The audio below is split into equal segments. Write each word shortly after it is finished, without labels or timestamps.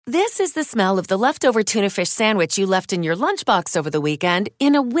This is the smell of the leftover tuna fish sandwich you left in your lunchbox over the weekend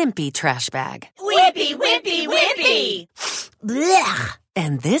in a wimpy trash bag. Wimpy, wimpy, wimpy! Blech!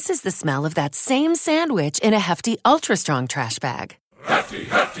 And this is the smell of that same sandwich in a Hefty Ultra Strong trash bag. Hefty,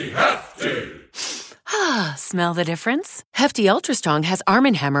 hefty, hefty! Ah, smell the difference? Hefty Ultra Strong has Arm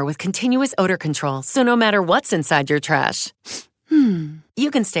 & Hammer with continuous odor control, so no matter what's inside your trash,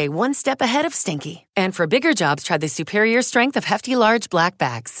 you can stay one step ahead of stinky. And for bigger jobs, try the superior strength of Hefty Large Black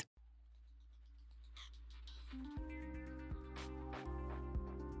Bags.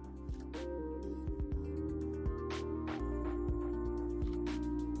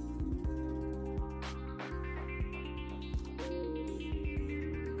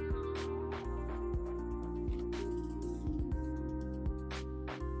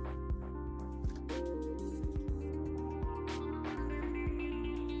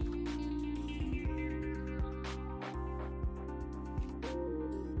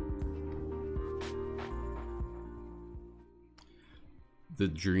 The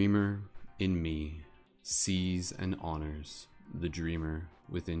dreamer in me sees and honors the dreamer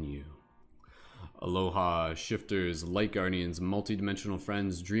within you. Aloha, shifters, light guardians, multidimensional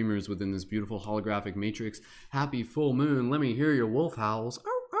friends, dreamers within this beautiful holographic matrix. Happy full moon. Let me hear your wolf howls.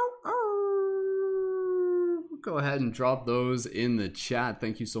 Go ahead and drop those in the chat.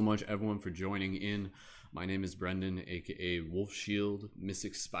 Thank you so much, everyone, for joining in. My name is Brendan, aka Wolf Shield,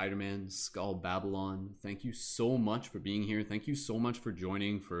 Mystic Spider-Man, Skull Babylon. Thank you so much for being here. Thank you so much for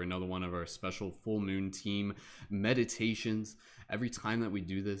joining for another one of our special full moon team meditations. Every time that we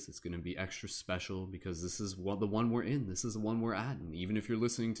do this, it's going to be extra special because this is the one we're in. This is the one we're at. And even if you're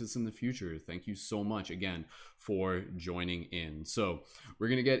listening to this in the future, thank you so much again for joining in. So we're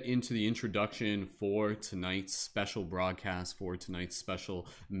going to get into the introduction for tonight's special broadcast, for tonight's special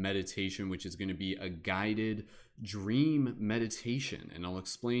meditation, which is going to be a guided dream meditation, and I'll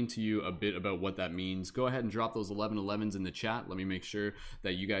explain to you a bit about what that means. Go ahead and drop those 1111s in the chat. Let me make sure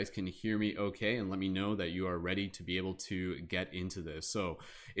that you guys can hear me okay, and let me know that you are ready to be able to get into this. So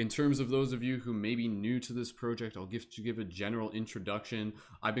in terms of those of you who may be new to this project, I'll give a general introduction.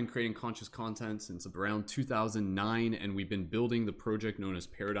 I've been creating conscious content since around 2009, and we've been building the project known as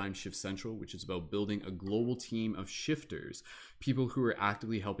Paradigm Shift Central, which is about building a global team of shifters, people who are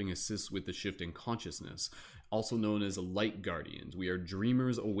actively helping assist with the shift in consciousness, also known as light guardians. We are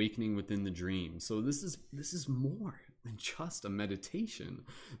dreamers awakening within the dream. So this is more than just a meditation.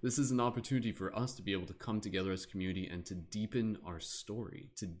 This is an opportunity for us to be able to come together as a community and to deepen our story,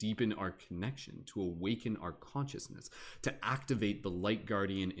 to deepen our connection, to awaken our consciousness, to activate the light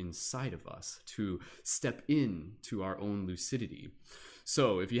guardian inside of us, to step into our own lucidity.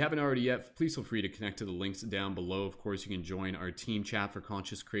 So if you haven't already yet, please feel free to connect to the links down below. Of course, you can join our team chat for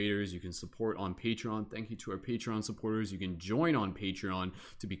conscious creators. You can support on Patreon. Thank you to our Patreon supporters. You can join on Patreon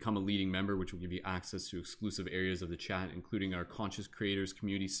to become a leading member, which will give you access to exclusive areas of the chat, including our conscious creators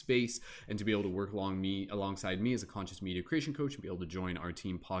community space, and to be able to work alongside me as a conscious media creation coach and be able to join our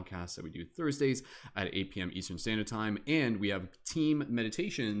team podcast that we do Thursdays at 8 p.m. Eastern Standard Time. And we have team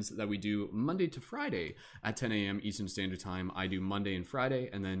meditations that we do Monday to Friday at 10 a.m. Eastern Standard Time. I do Monday and Friday,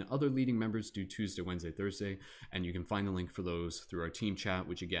 and then other leading members do Tuesday, Wednesday, Thursday, and you can find the link for those through our team chat,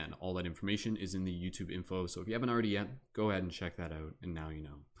 which again, all that information is in the YouTube info. So if you haven't already yet, go ahead and check that out, and now you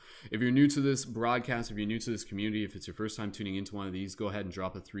know. If you're new to this broadcast, if you're new to this community, if it's your first time tuning into one of these, go ahead and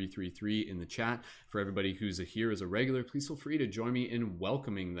drop a 333 in the chat. For everybody who's here as a regular, please feel free to join me in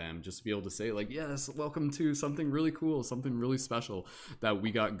welcoming them, just to be able to say like, yes, welcome to something really cool, something really special that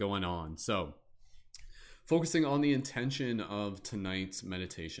we got going on. So focusing on the intention of tonight's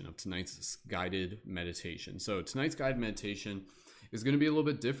meditation, of tonight's guided meditation. So tonight's guided meditation is going to be a little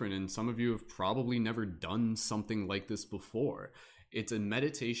bit different, and some of you have probably never done something like this before. It's a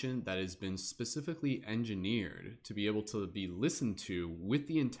meditation that has been specifically engineered to be able to be listened to with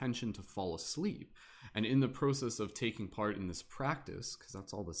the intention to fall asleep. And in the process of taking part in this practice, because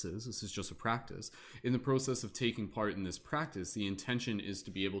that's all this is just a practice. In the process of taking part in this practice, the intention is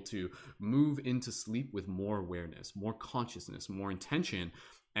to be able to move into sleep with more awareness, more consciousness, more intention.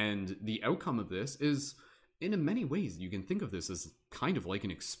 And the outcome of this is, in many ways, you can think of this as kind of like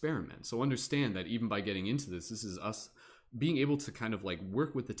an experiment. So understand that even by getting into this, this is us being able to kind of like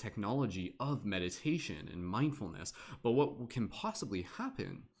work with the technology of meditation and mindfulness. But what can possibly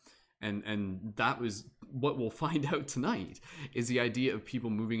happen, and that was what we'll find out tonight, is the idea of people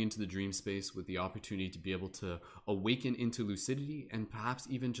moving into the dream space with the opportunity to be able to awaken into lucidity, and perhaps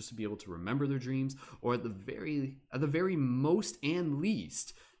even just to be able to remember their dreams, or at the very most and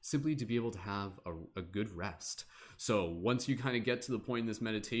least, simply to be able to have a good rest. So once you kind of get to the point in this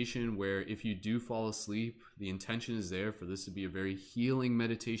meditation where if you do fall asleep, the intention is there for this to be a very healing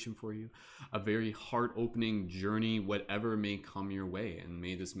meditation for you, a very heart-opening journey, whatever may come your way. And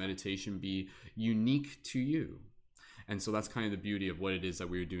may this meditation be unique to you. And so that's kind of the beauty of what it is that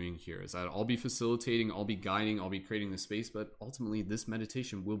we're doing here, is that I'll be facilitating, I'll be guiding, I'll be creating the space, but ultimately this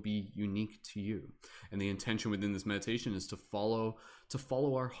meditation will be unique to you. And the intention within this meditation is to follow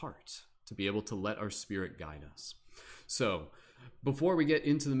our heart, to be able to let our spirit guide us. So before we get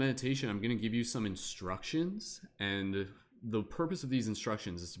into the meditation, I'm going to give you some instructions, and the purpose of these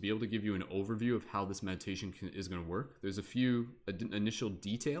instructions is to be able to give you an overview of how this meditation is going to work. There's a few initial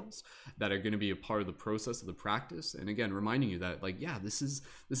details that are going to be a part of the process of the practice. And again, reminding you that, like, yeah, this is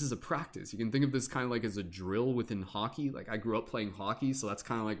a practice. You can think of this kind of like as a drill within hockey. Like, I grew up playing hockey, so that's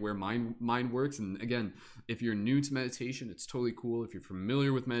kind of like where mind works. And again, if you're new to meditation, it's totally cool. If you're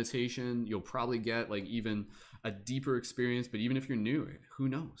familiar with meditation, you'll probably get like even a deeper experience. But even if you're new, who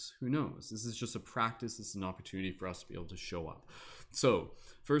knows? This is just a practice. This is an opportunity for us to be able to show up. So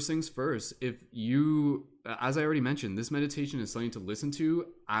first things first, if you, as I already mentioned, this meditation is something to listen to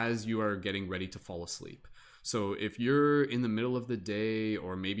as you are getting ready to fall asleep. So if you're in the middle of the day,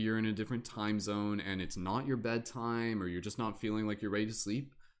 or maybe you're in a different time zone and it's not your bedtime, or you're just not feeling like you're ready to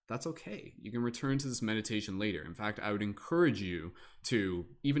sleep, that's okay. You can return to this meditation later. In fact, I would encourage you to,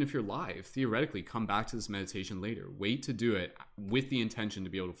 even if you're live, theoretically come back to this meditation later. Wait to do it with the intention to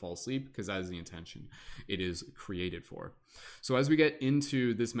be able to fall asleep, because that is the intention it is created for. So as we get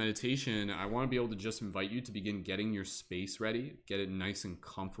into this meditation, I want to be able to just invite you to begin getting your space ready, get it nice and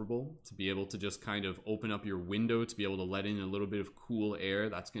comfortable, to be able to just kind of open up your window, to be able to let in a little bit of cool air.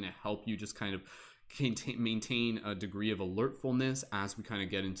 That's going to help you just kind of maintain a degree of alertfulness as we kind of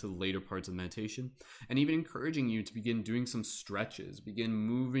get into the later parts of meditation, and even encouraging you to begin doing some stretches, begin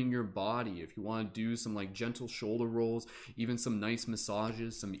moving your body. If you want to do some like gentle shoulder rolls, even some nice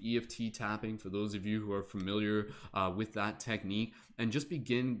massages, some EFT tapping for those of you who are familiar with that technique, and just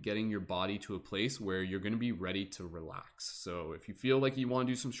begin getting your body to a place where you're going to be ready to relax. So if you feel like you want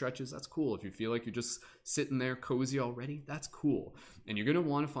to do some stretches, that's cool. If you feel like you're just sitting there cozy already, that's cool. And you're going to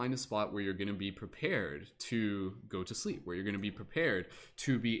want to find a spot where you're going to be prepared to go to sleep, where you're going to be prepared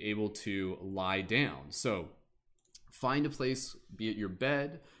to be able to lie down. So find a place, be it your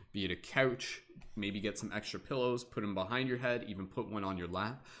bed, be it a couch, maybe get some extra pillows, put them behind your head, even put one on your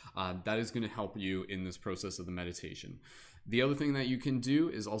lap. That is going to help you in this process of the meditation. The other thing that you can do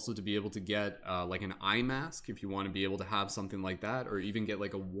is also to be able to get like an eye mask, if you want to be able to have something like that, or even get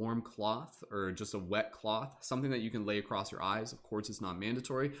like a warm cloth or just a wet cloth, something that you can lay across your eyes. Of course, it's not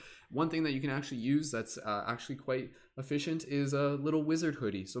mandatory. One thing that you can actually use that's actually quite efficient is a little wizard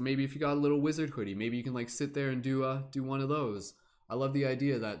hoodie. So maybe if you got a little wizard hoodie, maybe you can like sit there and do one of those. I love the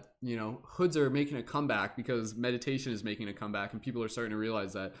idea that, you know, hoods are making a comeback because meditation is making a comeback, and people are starting to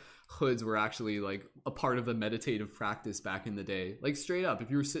realize that hoods were actually like a part of the meditative practice back in the day. Like straight up, if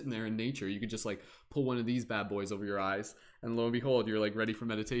you were sitting there in nature, you could just like pull one of these bad boys over your eyes, and lo and behold, you're like ready for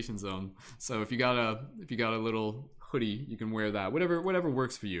meditation zone. So if you got a little hoodie, you can wear that, whatever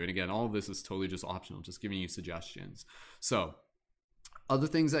works for you. And again, all of this is totally just optional, just giving you suggestions. So other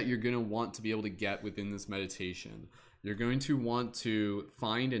things that you're going to want to be able to get within this meditation, you're going to want to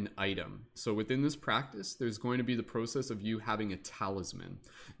find an item. So within this practice, there's going to be the process of you having a talisman.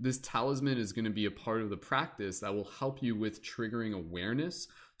 This talisman is going to be a part of the practice that will help you with triggering awareness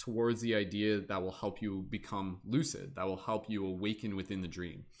towards the idea that will help you become lucid, that will help you awaken within the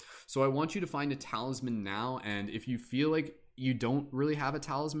dream. So I want you to find a talisman now, and if you feel like you don't really have a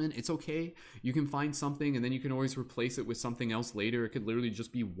talisman, it's okay. You can find something, and then you can always replace it with something else later. It could literally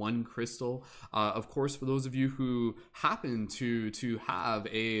just be one crystal. Of course, for those of you who happen to have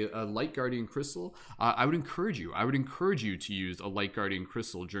a light guardian crystal, I would encourage you to use a light guardian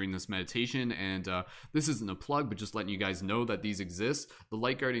crystal during this meditation. And this isn't a plug, but just letting you guys know that these exist. The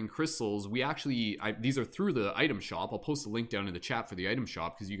light guardian crystals, these are through the item shop. I'll post a link down in the chat for the item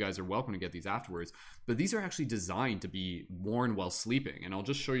shop, because you guys are welcome to get these afterwards. But these are actually designed to be worn while sleeping. And I'll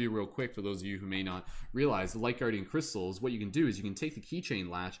just show you real quick for those of you who may not realize, the light guardian crystals, what you can do is you can take the keychain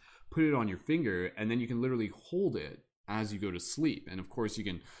latch, put it on your finger, and then you can literally hold it as you go to sleep. And of course you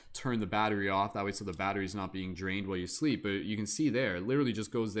can turn the battery off that way so the battery is not being drained while you sleep. But you can see there, it literally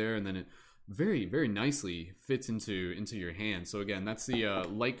just goes there, and then it very, very nicely fits into your hand. So again, that's the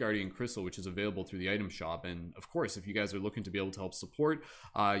light guardian crystal, which is available through the item shop. And of course, if you guys are looking to be able to help support,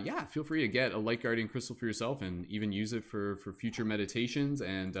 feel free to get a light guardian crystal for yourself, and even use it for future meditations.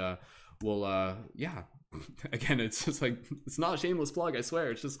 And yeah. Again, it's just like, it's not a shameless plug, I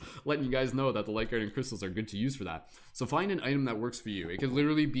swear. It's just letting you guys know that the light guardian crystals are good to use for that. So find an item that works for you. It could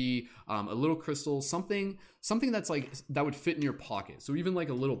literally be a little crystal, something that's like, that would fit in your pocket. So even like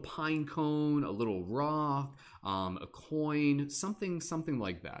a little pine cone, a little rock, a coin, something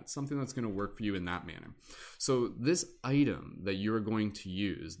like that. Something that's going to work for you in that manner. So this item that you're going to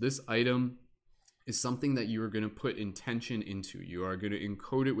use, this item is something that you are going to put intention into. You are going to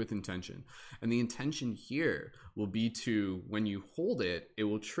encode it with intention. And the intention here will be to, when you hold it, it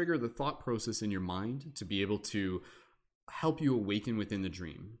will trigger the thought process in your mind to be able to help you awaken within the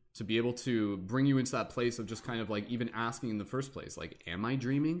dream, to be able to bring you into that place of just kind of like even asking in the first place, like, am I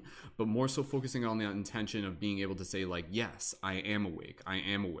dreaming? But more so focusing on that intention of being able to say like, yes, I am awake, I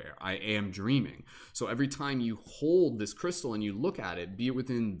am aware, I am dreaming. So every time you hold this crystal and you look at it, be it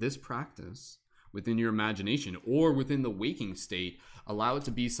within this practice, within your imagination, or within the waking state, allow it to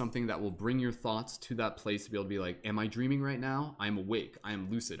be something that will bring your thoughts to that place to be able to be like, am I dreaming right now? I'm awake, I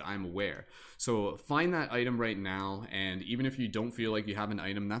am lucid, I am aware. So find that item right now, and even if you don't feel like you have an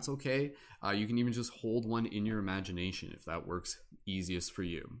item, that's okay. You can even just hold one in your imagination if that works easiest for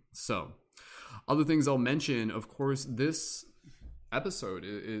you. So other things I'll mention, of course, this episode,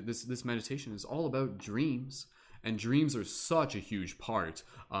 this meditation is all about dreams. And dreams are such a huge part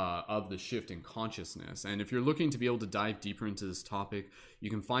of the shift in consciousness. And if you're looking to be able to dive deeper into this topic,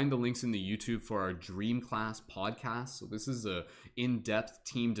 you can find the links in the YouTube for our Dream Class podcast. So this is a in-depth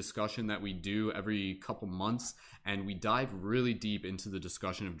team discussion that we do every couple months, and we dive really deep into the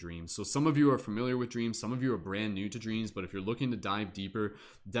discussion of dreams. So some of you are familiar with dreams, some of you are brand new to dreams, but if you're looking to dive deeper,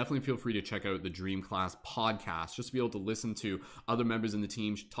 definitely feel free to check out the Dream Class podcast, just to be able to listen to other members in the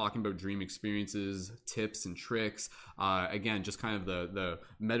team talking about dream experiences, tips and tricks. Again, just kind of the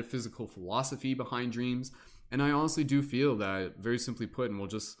metaphysical philosophy behind dreams. And I honestly do feel that, very simply put, and we'll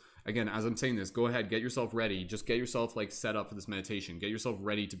just, again, as I'm saying this, go ahead, get yourself ready. Just get yourself like set up for this meditation. Get yourself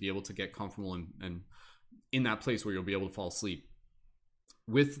ready to be able to get comfortable and in that place where you'll be able to fall asleep.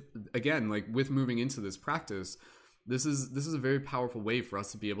 With, again, like with moving into this practice, this is a very powerful way for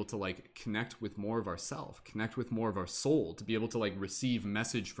us to be able to like connect with more of ourself, connect with more of our soul, to be able to like receive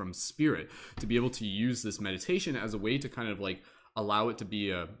message from spirit, to be able to use this meditation as a way to kind of like allow it to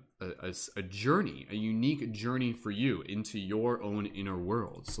be a journey, a unique journey for you into your own inner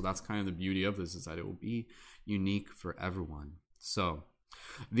world. So that's kind of the beauty of this, is that it will be unique for everyone. So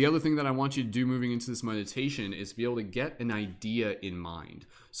the other thing that I want you to do moving into this meditation is to be able to get an idea in mind.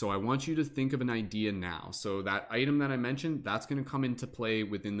 So I want you to think of an idea now. So that item that I mentioned, that's going to come into play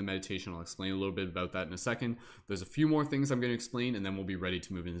within the meditation. I'll explain a little bit about that in a second. There's a few more things I'm going to explain, and then we'll be ready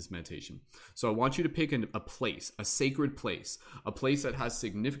to move into this meditation. So I want you to pick a place, a sacred place, a place that has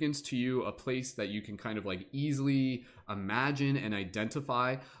significance to you, a place that you can kind of like easily imagine and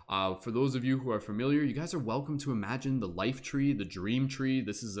identify. For those of you who are familiar, you guys are welcome to imagine the life tree, the dream tree.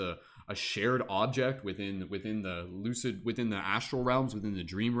 This is a shared object within the lucid, within the astral realms, within the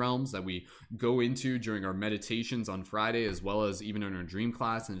dream realms that we go into during our meditations on Friday, as well as even in our dream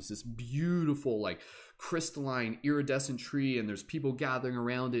class. And it's this beautiful, like crystalline, iridescent tree, and there's people gathering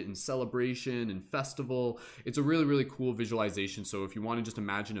around it in celebration and festival. It's a really, really cool visualization. So if you want to just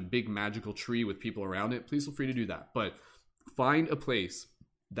imagine a big magical tree with people around it, please feel free to do that. But find a place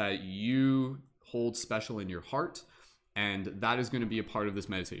that you hold special in your heart, and that is going to be a part of this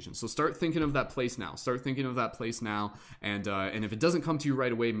meditation. So start thinking of that place now. And if it doesn't come to you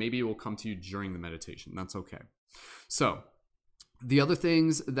right away, maybe it will come to you during the meditation. That's okay. So the other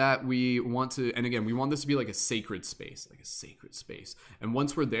things that we want to, and again, we want this to be like a sacred space. And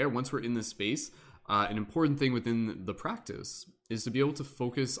once we're there, once we're in this space, an important thing within the practice is to be able to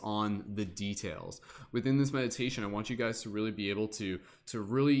focus on the details. Within this meditation, I want you guys to really be able to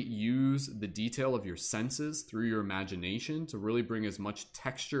really use the detail of your senses through your imagination to really bring as much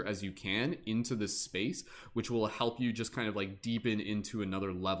texture as you can into this space, which will help you just kind of like deepen into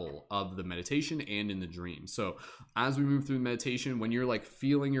another level of the meditation and in the dream. So as we move through the meditation, when you're like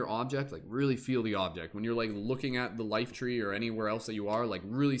feeling your object, like really feel the object. When you're like looking at the life tree or anywhere else that you are, like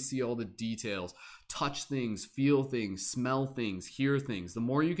really see all the details, touch things, feel things, smell things, hear things. The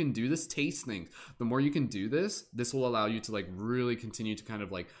more you can do this, taste things, the more you can do this will allow you to like really continue to kind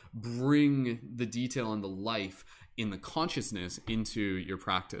of like bring the detail and the life in the consciousness into your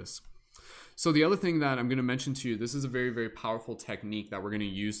practice. So the other thing that I'm going to mention to you, this is a very, very powerful technique that we're going to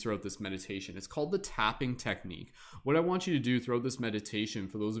use throughout this meditation. It's called the tapping technique. What I want you to do throughout this meditation,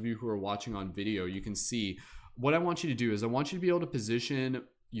 for those of you who are watching on video, you can see what I want you to do is I want you to be able to position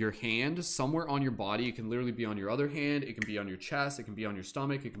your hand somewhere on your body. It can literally be on your other hand, it can be on your chest, it can be on your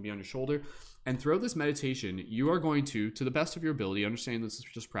stomach, it can be on your shoulder. And throughout this meditation, you are going to the best of your ability, understand this is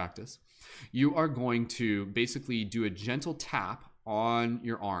just practice, you are going to basically do a gentle tap on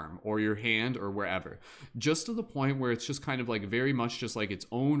your arm or your hand or wherever, just to the point where it's just kind of like very much just like its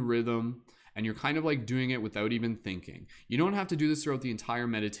own rhythm, and you're kind of like doing it without even thinking. You don't have to do this throughout the entire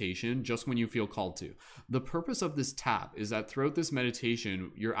meditation, just when you feel called to. The purpose of this tap is that throughout this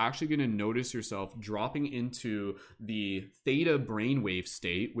meditation, you're actually going to notice yourself dropping into the theta brainwave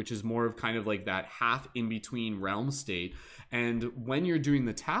state, which is more of kind of like that half in between realm state. And when you're doing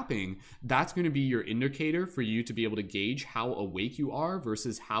the tapping, that's going to be your indicator for you to be able to gauge how awake you are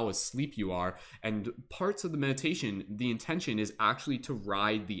versus how asleep you are. And parts of the meditation, the intention is actually to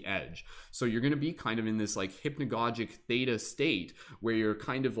ride the edge. So you're going to be kind of in this like hypnagogic theta state where you're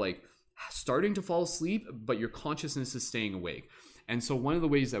kind of like starting to fall asleep, but your consciousness is staying awake. And so one of the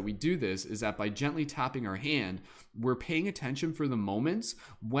ways that we do this is that by gently tapping our hand, we're paying attention for the moments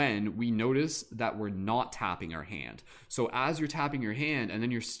when we notice that we're not tapping our hand. So as you're tapping your hand and then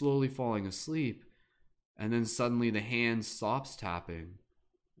you're slowly falling asleep, and then suddenly the hand stops tapping,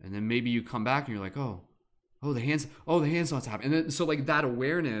 and then maybe you come back and you're like, oh, the hand's not tapping. And then so like that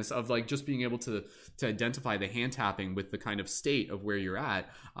awareness of like just being able to identify the hand tapping with the kind of state of where you're at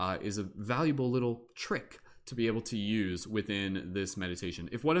is a valuable little trick to be able to use within this meditation.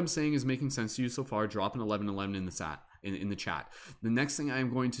 If what I'm saying is making sense to you so far, drop an 1111 in the chat. The next thing I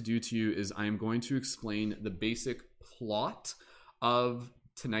am going to do to you is I am going to explain the basic plot of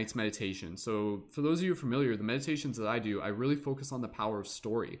tonight's meditation. So for those of you familiar, the meditations that I do, I really focus on the power of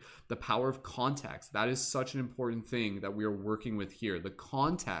story, the power of context. That is such an important thing that we are working with here. The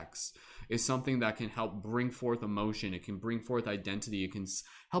context is something that can help bring forth emotion. It can bring forth identity. It can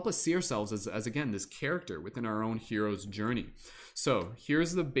help us see ourselves as again, this character within our own hero's journey. So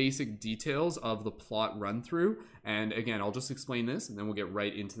here's the basic details of the plot run through. And again, I'll just explain this and then we'll get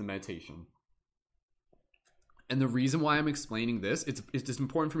right into the meditation. And the reason why I'm explaining this, it's just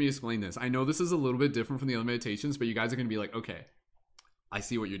important for me to explain this. I know this is a little bit different from the other meditations, but you guys are going to be like, okay, I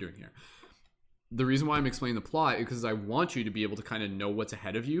see what you're doing here. The reason why I'm explaining the plot is because I want you to be able to kind of know what's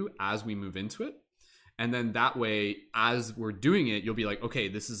ahead of you as we move into it. And then that way, as we're doing it, you'll be like, okay,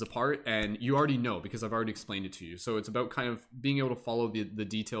 this is a part, and you already know because I've already explained it to you. So it's about kind of being able to follow the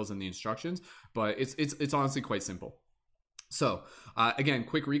details and the instructions, but it's honestly quite simple. So again,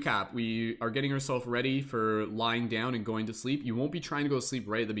 quick recap. We are getting ourselves ready for lying down and going to sleep. You won't be trying to go to sleep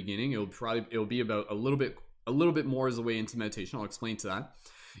right at the beginning. It'll be about a little bit more as the way into meditation. I'll explain to that.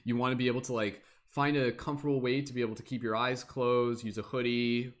 You want to be able to like find a comfortable way to be able to keep your eyes closed, use a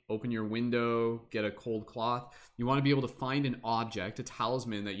hoodie, open your window, get a cold cloth. You want to be able to find an object, a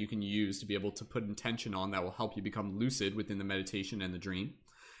talisman that you can use to be able to put intention on that will help you become lucid within the meditation and the dream.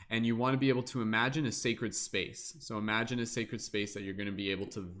 And you want to be able to imagine a sacred space. So imagine a sacred space that you're going to be able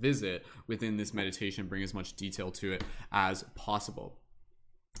to visit within this meditation, bring as much detail to it as possible.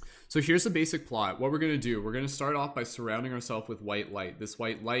 So here's the basic plot. What we're going to do, we're going to start off by surrounding ourselves with white light. This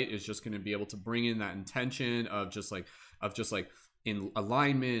white light is just going to be able to bring in that intention of just like in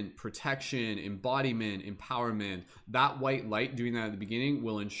alignment, protection, embodiment, empowerment. That white light, doing that at the beginning,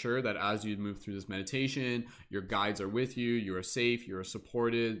 will ensure that as you move through this meditation, your guides are with you, you are safe, you are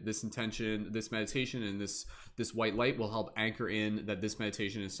supported. This intention, this meditation, and this white light will help anchor in that this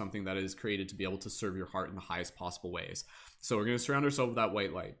meditation is something that is created to be able to serve your heart in the highest possible ways. So we're going to surround ourselves with that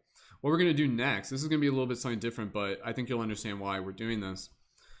white light. What we're going to do next, this is going to be a little bit something different, but I think you'll understand why we're doing this.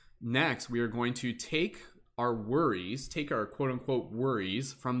 Next, we are going to take our quote unquote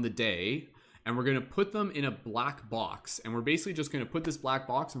worries from the day, and we're going to put them in a black box. And we're basically just going to put this black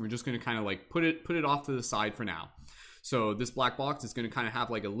box and we're just going to kind of like put it off to the side for now. So this black box is going to kind of have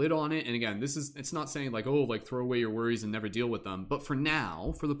like a lid on it. And again, it's not saying like, oh, like throw away your worries and never deal with them. But for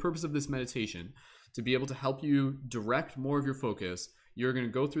now, for the purpose of this meditation, to be able to help you direct more of your focus, you're going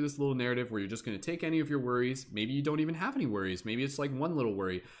to go through this little narrative where you're just going to take any of your worries. Maybe you don't even have any worries. Maybe it's like one little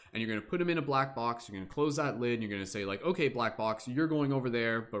worry, and you're going to put them in a black box. You're going to close that lid and you're going to say like, okay, black box, you're going over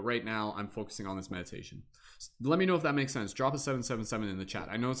there, but right now I'm focusing on this meditation. Let me know if that makes sense. Drop a 777 in the chat.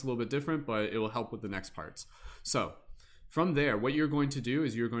 I know it's a little bit different, but it will help with the next parts. So from there, what you're going to do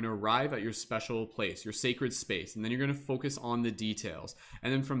is you're going to arrive at your special place, your sacred space, and then you're going to focus on the details.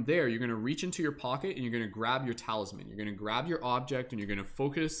 And then from there, you're going to reach into your pocket and you're going to grab your talisman. You're going to grab your object and you're going to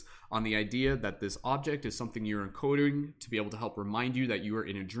focus on the idea that this object is something you're encoding to be able to help remind you that you are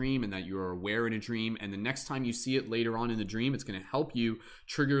in a dream and that you are aware in a dream. And the next time you see it later on in the dream, it's going to help you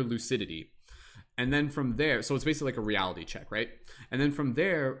trigger lucidity. And then from there, so it's basically like a reality check, right? And then from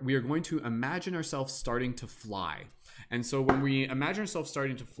there, we are going to imagine ourselves starting to fly. And so when we imagine ourselves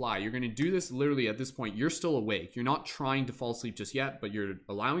starting to fly, you're going to do this literally at this point. You're still awake. You're not trying to fall asleep just yet, but you're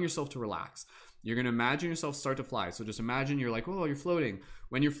allowing yourself to relax. You're going to imagine yourself start to fly. So just imagine you're like, oh, you're floating.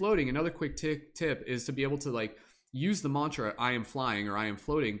 When you're floating, another quick tip is to be able to like use the mantra, I am flying or I am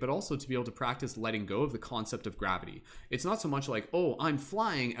floating, but also to be able to practice letting go of the concept of gravity. It's not so much like, oh, I'm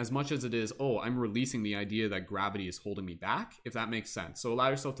flying, as much as it is, oh, I'm releasing the idea that gravity is holding me back, if that makes sense. So allow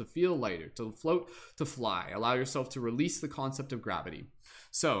yourself to feel lighter, to float, to fly. Allow yourself to release the concept of gravity.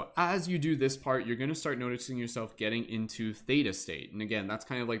 So as you do this part, you're going to start noticing yourself getting into theta state. And again, that's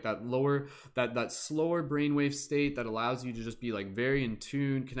kind of like that lower, that slower brainwave state that allows you to just be like very in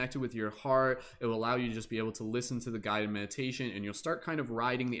tune, connected with your heart. It will allow you to just be able to listen to the guided meditation, and you'll start kind of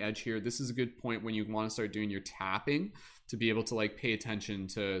riding the edge here. This is a good point when you want to start doing your tapping to be able to like pay attention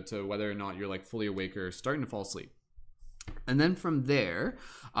to whether or not you're like fully awake or starting to fall asleep. And then from there,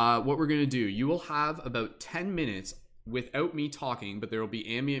 what we're going to do, you will have about 10 minutes without me talking, but there will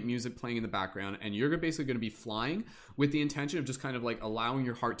be ambient music playing in the background, and you're basically going to be flying with the intention of just kind of like allowing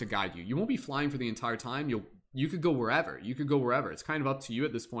your heart to guide you. You won't be flying for the entire time. You could go wherever. It's kind of up to you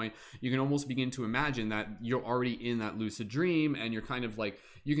at this point. You can almost begin to imagine that you're already in that lucid dream, and you're kind of like,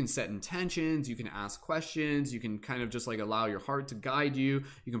 you can set intentions, you can ask questions, you can kind of just like allow your heart to guide you.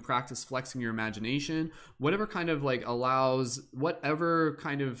 You can practice flexing your imagination, whatever kind of like allows, whatever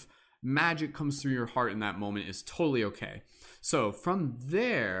kind of magic comes through your heart in that moment is totally okay. So from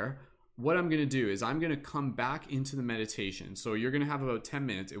there, what I'm going to do is I'm going to come back into the meditation. So you're going to have about 10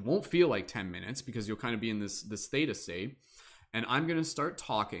 minutes. It won't feel like 10 minutes because you'll kind of be in this theta state. And I'm going to start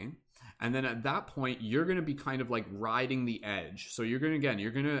talking. And then at that point, you're going to be kind of like riding the edge. So you're going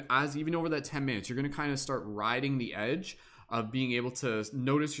to, as even over that 10 minutes, you're going to kind of start riding the edge of being able to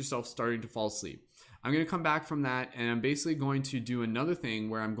notice yourself starting to fall asleep. I'm going to come back from that, and I'm basically going to do another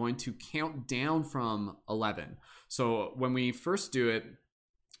thing where I'm going to count down from 11. So when we first do it,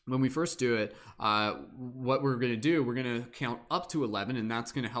 what we're going to do, we're going to count up to 11, and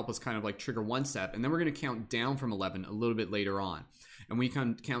that's going to help us kind of like trigger one step. And then we're going to count down from 11 a little bit later on. And we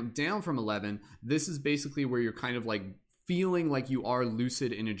can count down from 11. This is basically where you're kind of like feeling like you are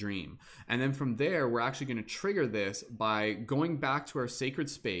lucid in a dream. And then from there, we're actually going to trigger this by going back to our sacred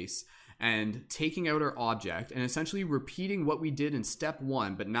space and taking out our object and essentially repeating what we did in step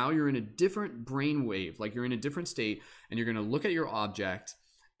one, but now you're in a different brainwave, like you're in a different state, and you're going to look at your object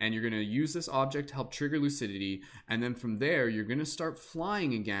and you're going to use this object to help trigger lucidity. And then from there, you're going to start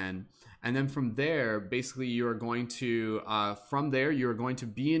flying again. And then from there, basically you're going to, you're going to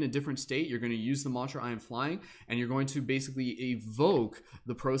be in a different state. You're going to use the mantra, I am flying, and you're going to basically evoke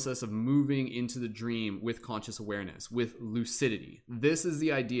the process of moving into the dream with conscious awareness, with lucidity. This is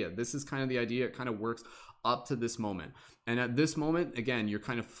the idea. This is kind of the idea. It kind of works up to this moment. And at this moment, again, you're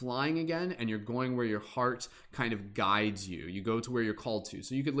kind of flying again, and you're going where your heart kind of guides you. You go to where you're called to.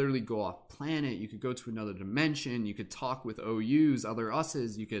 So you could literally go off planet. You could go to another dimension. You could talk with OUs, other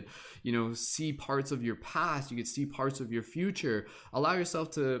us's. You could, see parts of your past. You could see parts of your future. Allow yourself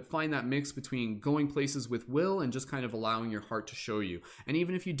to find that mix between going places with will and just kind of allowing your heart to show you. And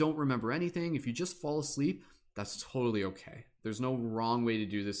even if you don't remember anything, if you just fall asleep, that's totally okay. There's no wrong way to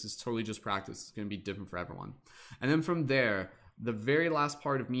do this. It's totally just practice. It's going to be different for everyone. And then from there, the very last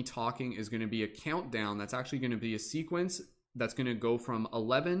part of me talking is going to be a countdown. That's actually going to be a sequence that's going to go from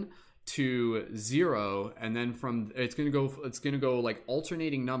 11 to 0, and then it's going to go like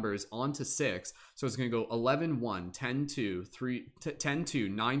alternating numbers onto 6. So it's going to go 11 1 10 2 3 10 2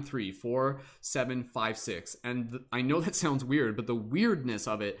 9 3 4 7 5 6. And I know that sounds weird, but the weirdness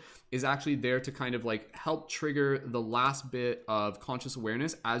of it is actually there to kind of like help trigger the last bit of conscious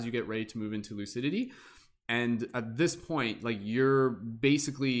awareness as you get ready to move into lucidity. And at this point, like you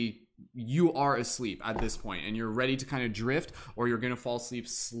are asleep at this point, and you're ready to kind of drift, or you're going to fall asleep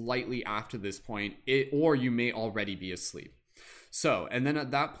slightly after this point, or you may already be asleep. So, and then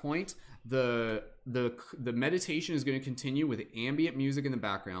at that point, the meditation is going to continue with ambient music in the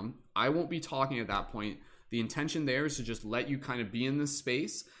background. I won't be talking at that point. The intention there is to just let you kind of be in this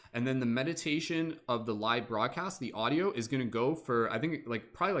space. And then the meditation of the live broadcast, the audio, is going to go for, I think,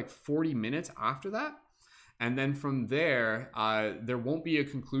 probably 40 minutes after that. And then from there, there won't be a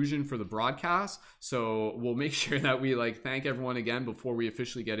conclusion for the broadcast. So we'll make sure that we thank everyone again before we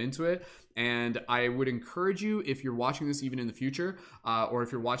officially get into it. And I would encourage you, if you're watching this even in the future, or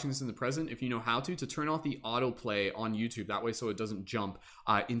if you're watching this in the present, if you know how to turn off the autoplay on YouTube. That way so it doesn't jump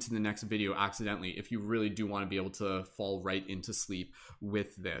into the next video accidentally, if you really do want to be able to fall right into sleep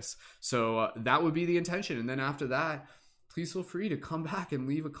with this. So that would be the intention. And then after that, please feel free to come back and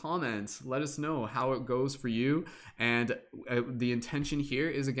leave a comment. Let us know how it goes for you. And the intention here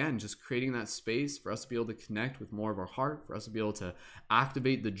is, again, just creating that space for us to be able to connect with more of our heart, for us to be able to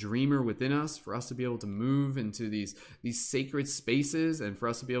activate the dreamer within us, for us to be able to move into these sacred spaces, and for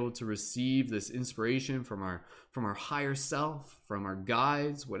us to be able to receive this inspiration from our higher self, from our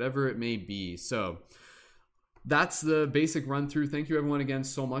guides, whatever it may be. So that's the basic run through. Thank you everyone again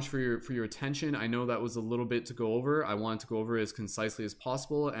so much for your attention. I know that was a little bit to go over. I wanted to go over it as concisely as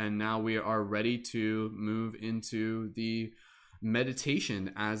possible, and now we are ready to move into the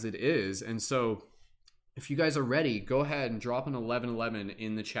meditation as it is. And so if you guys are ready, go ahead and drop an 1111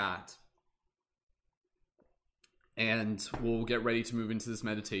 in the chat, and we'll get ready to move into this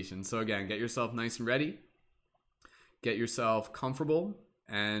meditation. So again, get yourself nice and ready, get yourself comfortable,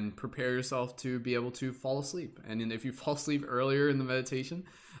 and prepare yourself to be able to fall asleep. And if you fall asleep earlier in the meditation,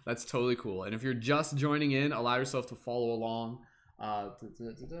 that's totally cool. And if you're just joining in, allow yourself to follow along. Okay,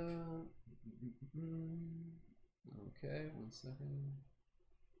 1 second.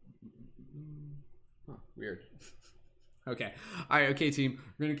 Huh, weird. Okay. All right. Okay, team.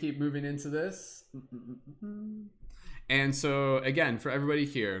 We're going to keep moving into this. And so, again, for everybody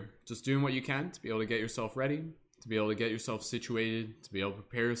here, just doing what you can to be able to get yourself ready, to be able to get yourself situated, to be able to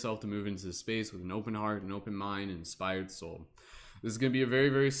prepare yourself to move into the space with an open heart, an open mind, and inspired soul. This is going to be a very,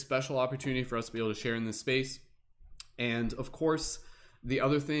 very special opportunity for us to be able to share in this space. And of course, the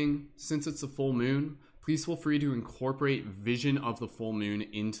other thing, since it's a full moon, please feel free to incorporate vision of the full moon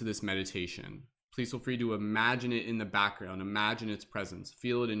into this meditation. Please feel free to imagine it in the background, imagine its presence,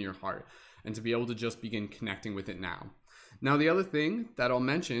 feel it in your heart, and to be able to just begin connecting with it now. Now, the other thing that I'll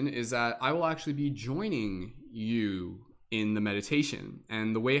mention is that I will actually be joining you in the meditation.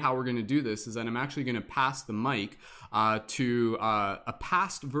 And the way how we're going to do this is that I'm actually going to pass the mic to a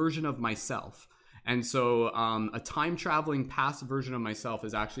past version of myself. And so a time traveling past version of myself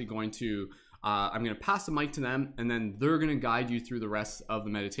is actually going to, I'm going to pass the mic to them, and then they're going to guide you through the rest of the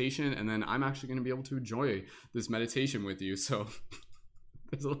meditation. And then I'm actually going to be able to enjoy this meditation with you. So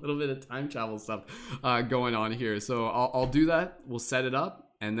there's a little bit of time travel stuff going on here. So I'll do that. We'll set it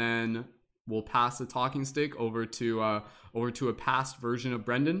up, and then we'll pass the talking stick over to a past version of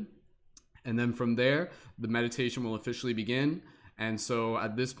Brendan. And then from there, the meditation will officially begin. And so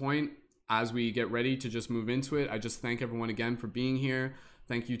at this point, as we get ready to just move into it, I just thank everyone again for being here.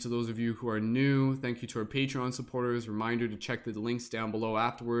 Thank you to those of you who are new. Thank you to our Patreon supporters. Reminder to check the links down below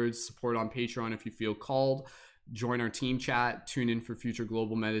afterwards. Support on Patreon if you feel called. Join our team chat, tune in for future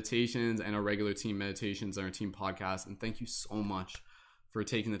global meditations and our regular team meditations and our team podcast. And thank you so much for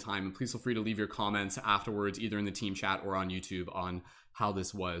taking the time. And please feel free to leave your comments afterwards, either in the team chat or on YouTube, on how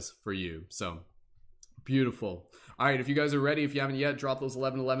this was for you. So beautiful. All right, if you guys are ready, if you haven't yet, drop those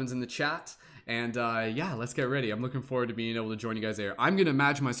 1111s in the chat. And yeah, let's get ready. I'm looking forward to being able to join you guys there. I'm going to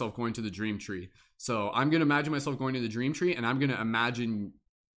imagine myself going to the dream tree. So I'm going to imagine myself going to the dream tree, and I'm going to imagine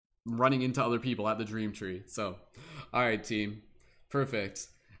running into other people at the dream tree. So, all right, team. Perfect.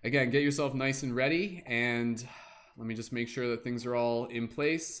 Again, get yourself nice and ready, and let me just make sure that things are all in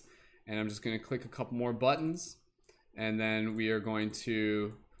place. And I'm just going to click a couple more buttons, and then we are going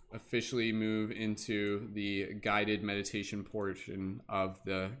to officially move into the guided meditation portion of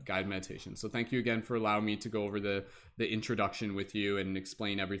the guided meditation. So thank you again for allowing me to go over the introduction with you and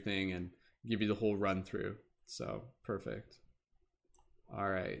explain everything and give you the whole run through. So perfect. All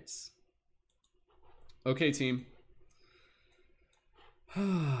right. Okay, team.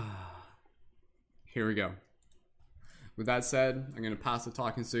 Here we go. With that said, I'm going to pass the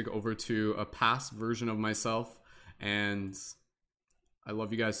talking stick over to a past version of myself. And I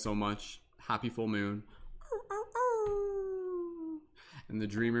love you guys so much. Happy full moon. And the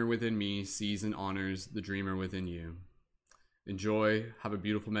dreamer within me sees and honors the dreamer within you. Enjoy, have a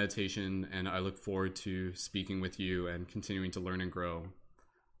beautiful meditation, and I look forward to speaking with you and continuing to learn and grow.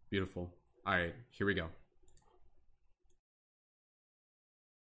 Beautiful. All right, here we go.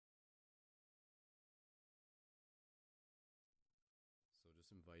 So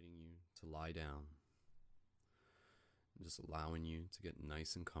just inviting you to lie down. Just allowing you to get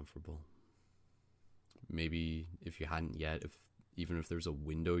nice and comfortable. Maybe if you hadn't yet, even if there's a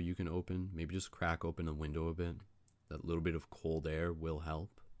window you can open, maybe just crack open a window a bit. That little bit of cold air will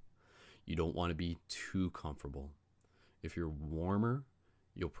help. You don't want to be too comfortable. If you're warmer,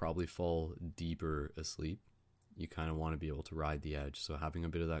 you'll probably fall deeper asleep. You kind of want to be able to ride the edge, so having a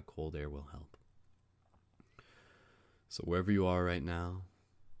bit of that cold air will help. So wherever you are right now,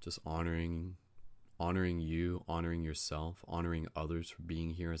 just honoring you, honoring yourself, honoring others for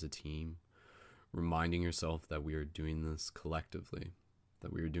being here as a team, reminding yourself that we are doing this collectively,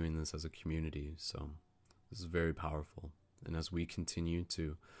 that we are doing this as a community. So this is very powerful. And as we continue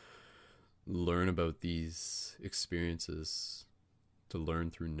to learn about these experiences, to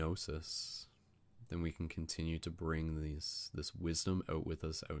learn through Gnosis, then we can continue to bring this wisdom out with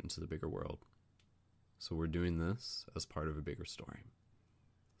us out into the bigger world. So we're doing this as part of a bigger story.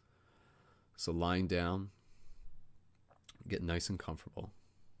 So lying down, get nice and comfortable.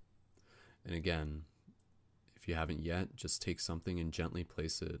 And again, if you haven't yet, just take something and gently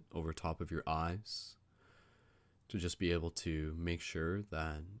place it over top of your eyes to just be able to make sure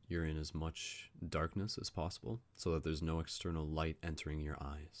that you're in as much darkness as possible so that there's no external light entering your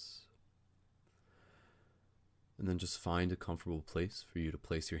eyes. And then just find a comfortable place for you to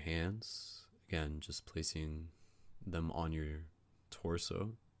place your hands. Again, just placing them on your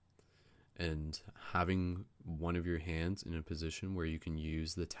torso and having one of your hands in a position where you can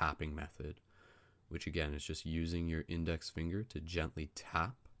use the tapping method, which again is just using your index finger to gently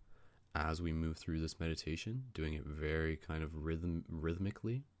tap as we move through this meditation, doing it very kind of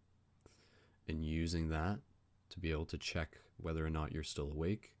rhythmically, and using that to be able to check whether or not you're still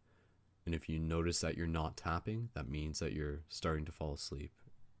awake. And if you notice that you're not tapping, that means that you're starting to fall asleep.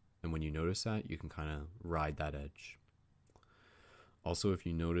 And when you notice that, you can kind of ride that edge. Also, if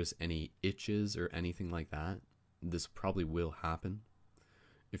you notice any itches or anything like that, this probably will happen.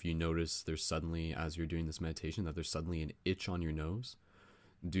 If you notice there's suddenly, as you're doing this meditation, that there's suddenly an itch on your nose,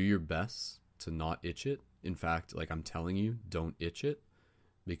 do your best to not itch it. In fact, like I'm telling you, don't itch it,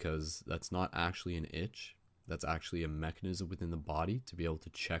 because that's not actually an itch. That's actually a mechanism within the body to be able to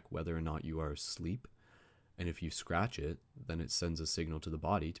check whether or not you are asleep. And if you scratch it, then it sends a signal to the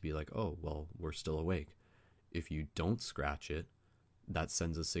body to be like, oh, well, we're still awake. If you don't scratch it, that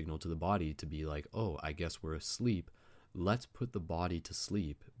sends a signal to the body to be like, oh, I guess we're asleep. Let's put the body to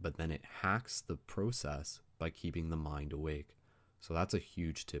sleep. But then it hacks the process by keeping the mind awake. So that's a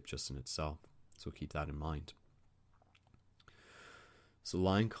huge tip just in itself. So keep that in mind. So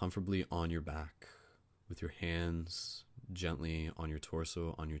lying comfortably on your back with your hands gently on your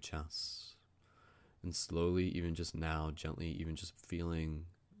torso, on your chest. And slowly, even just now, gently, even just feeling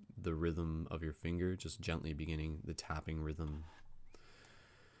the rhythm of your finger, just gently beginning the tapping rhythm.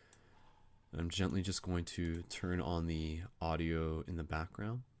 I'm gently just going to turn on the audio in the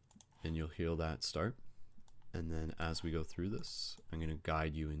background, and you'll hear that start. And then as we go through this, I'm going to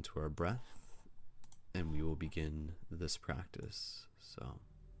guide you into our breath, and we will begin this practice.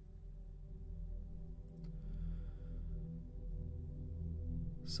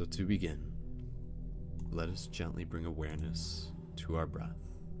 So to begin, let us gently bring awareness to our breath.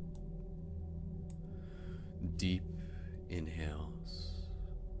 Deep inhales,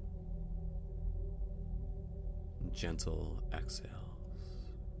 gentle exhales.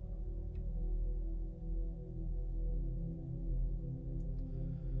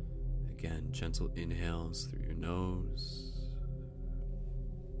 Again, gentle inhales through your nose,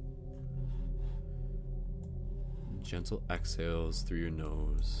 gentle exhales through your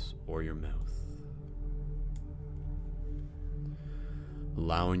nose or your mouth.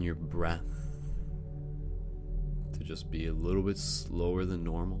 Allowing your breath to just be a little bit slower than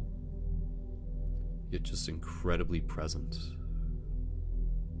normal, yet just incredibly present.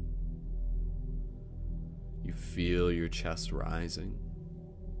 You feel your chest rising.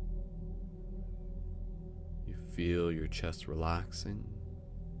 You feel your chest relaxing.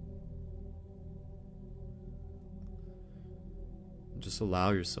 Just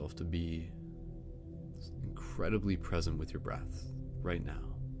allow yourself to be incredibly present with your breath right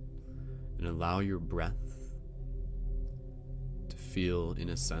now, and allow your breath to feel, in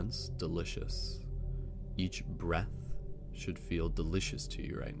a sense, delicious. Each breath should feel delicious to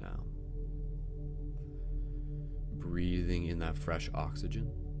you right now. Breathing in that fresh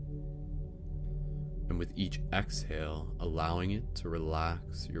oxygen, and with each exhale, allowing it to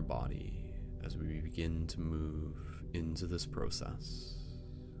relax your body as we begin to move into this process.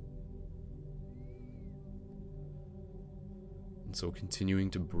 And so continuing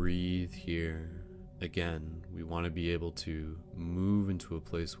to breathe here, again, we want to be able to move into a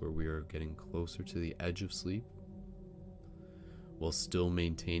place where we are getting closer to the edge of sleep while still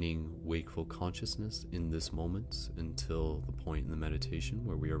maintaining wakeful consciousness in this moment until the point in the meditation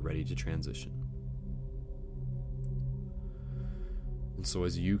where we are ready to transition. And so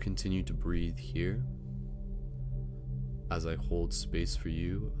as you continue to breathe here, as I hold space for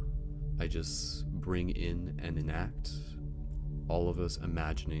you, I just bring in and enact, all of us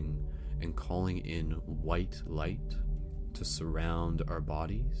imagining and calling in white light to surround our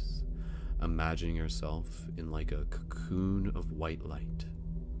bodies, imagining yourself in like a cocoon of white light.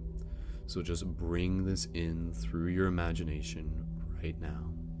 So just bring this in through your imagination right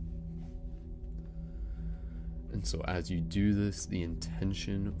now. And so as you do this, the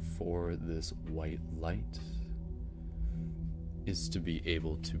intention for this white light is to be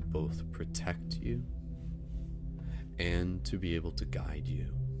able to both protect you and to be able to guide you.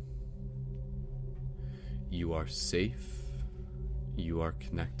 You are safe, you are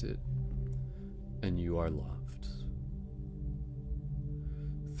connected, and you are loved.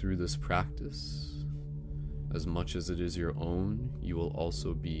 Through this practice, as much as it is your own, you will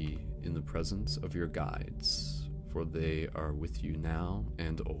also be in the presence of your guides, for they are with you now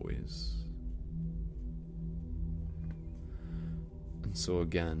and always. And so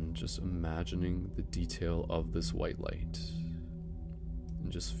again, just imagining the detail of this white light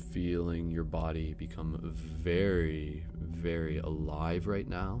and just feeling your body become very, very alive right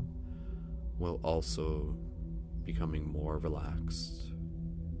now, while also becoming more relaxed.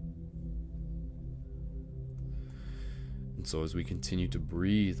 And so as we continue to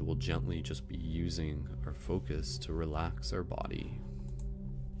breathe, we'll gently just be using our focus to relax our body.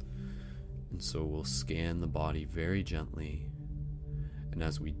 And so we'll scan the body very gently. And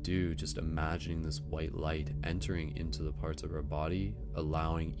as we do, just imagining this white light entering into the parts of our body,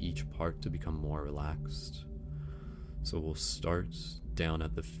 allowing each part to become more relaxed. So we'll start down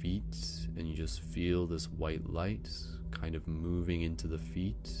at the feet, and you just feel this white light kind of moving into the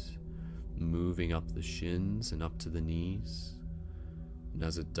feet, moving up the shins and up to the knees. And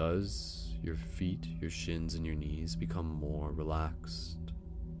as it does, your feet, your shins, and your knees become more relaxed.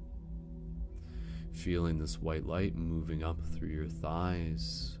 Feeling this white light moving up through your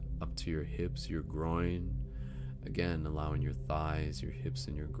thighs, up to your hips, your groin. Again, allowing your thighs, your hips,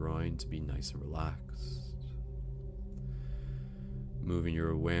 and your groin to be nice and relaxed. Moving your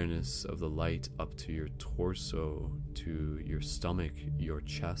awareness of the light up to your torso, to your stomach, your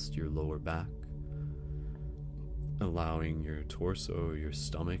chest, your lower back. Allowing your torso, your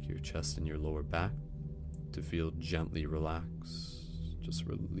stomach, your chest, and your lower back to feel gently relaxed. Just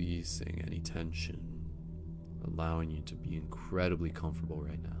releasing any tension. Allowing you to be incredibly comfortable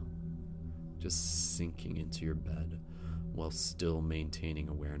right now. Just sinking into your bed while still maintaining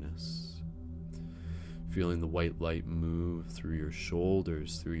awareness. Feeling the white light move through your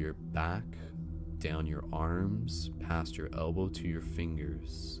shoulders, through your back, down your arms, past your elbow to your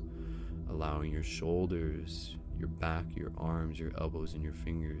fingers. Allowing your shoulders, your back, your arms, your elbows, and your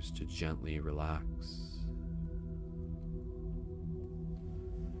fingers to gently relax.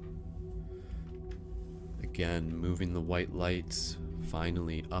 Again, moving the white light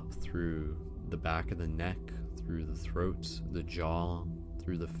finally up through the back of the neck, through the throat, the jaw,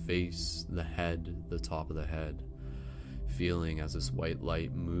 through the face, the head, the top of the head. Feeling as this white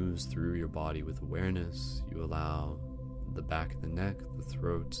light moves through your body with awareness, you allow the back of the neck, the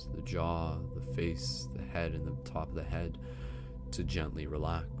throat, the jaw, the face, the head, and the top of the head to gently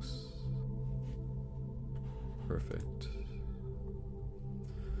relax. Perfect.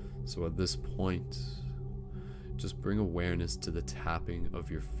 So at this point, just bring awareness to the tapping of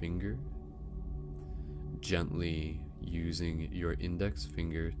your finger, gently using your index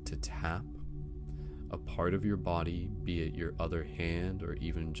finger to tap a part of your body, be it your other hand or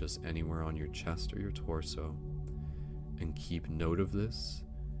even just anywhere on your chest or your torso, and keep note of this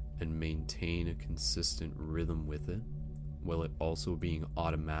and maintain a consistent rhythm with it, while it also being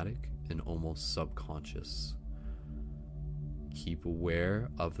automatic and almost subconscious. Keep aware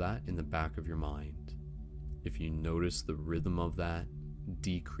of that in the back of your mind. If you notice the rhythm of that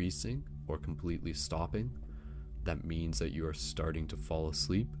decreasing or completely stopping, that means that you are starting to fall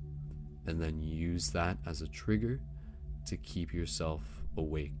asleep, and then use that as a trigger to keep yourself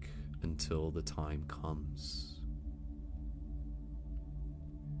awake until the time comes.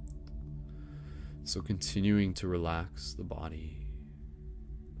 So continuing to relax the body,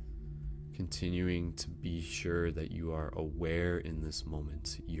 continuing to be sure that you are aware in this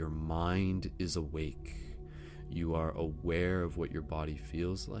moment. Your mind is awake. You are aware of what your body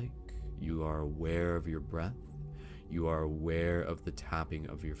feels like. You are aware of your breath. You are aware of the tapping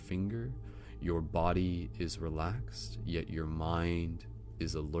of your finger. Your body is relaxed, yet your mind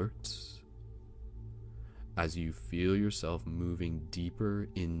is alert. As you feel yourself moving deeper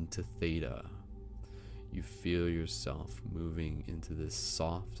into theta, you feel yourself moving into this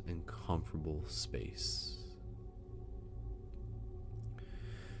soft and comfortable space.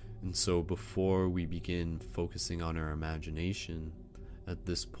 And so before we begin focusing on our imagination, at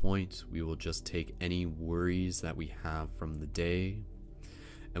this point we will just take any worries that we have from the day,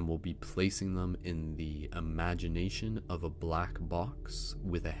 and we'll be placing them in the imagination of a black box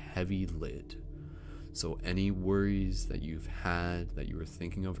with a heavy lid. So any worries that you've had, that you were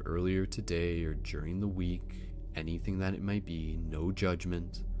thinking of earlier today or during the week, anything that it might be, no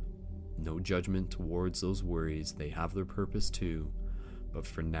judgment, No judgment towards those worries. They have their purpose too. But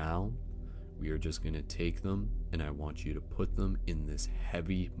for now, we are just going to take them, and I want you to put them in this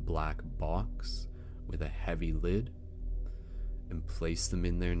heavy black box with a heavy lid and place them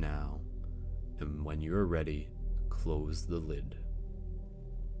in there now. And when you're ready, close the lid.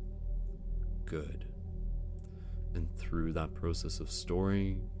 Good. And through that process of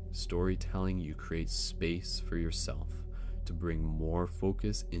storytelling, you create space for yourself to bring more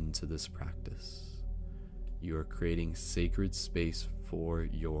focus into this practice. You are creating sacred space for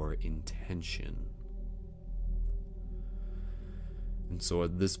your intention. And so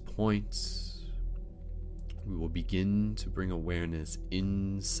at this point, we will begin to bring awareness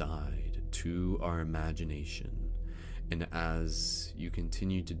inside to our imagination. And as you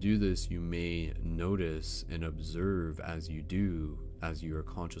continue to do this, you may notice and observe as you are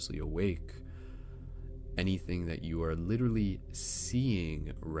consciously awake, anything that you are literally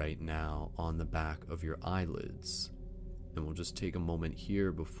seeing right now on the back of your eyelids. And we'll just take a moment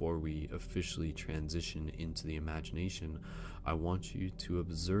here before we officially transition into the imagination. I want you to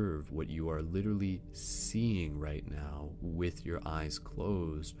observe what you are literally seeing right now with your eyes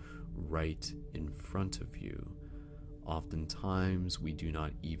closed right in front of you. Oftentimes, we do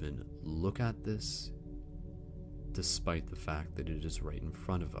not even look at this, despite the fact that it is right in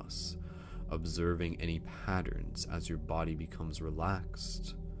front of us. Observing any patterns as your body becomes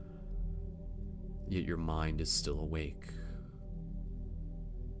relaxed, yet your mind is still awake.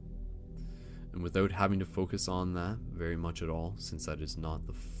 And without having to focus on that very much at all, since that is not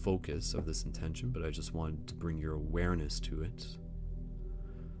the focus of this intention, but I just wanted to bring your awareness to it.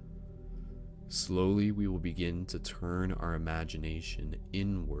 Slowly, we will begin to turn our imagination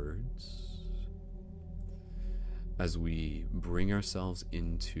inwards as we bring ourselves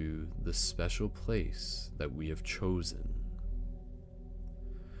into the special place that we have chosen.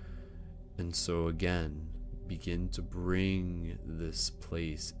 And so again, begin to bring this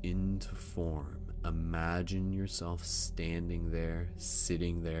place into form. Imagine yourself standing there,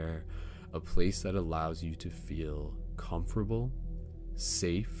 sitting there, a place that allows you to feel comfortable,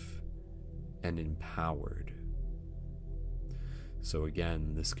 safe, and empowered. So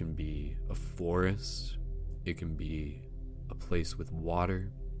again, this can be a forest, it can be a place with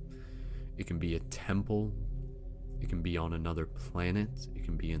water, it can be a temple, it can be on another planet, it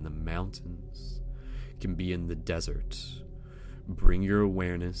can be in the mountains, it can be in the desert. Bring your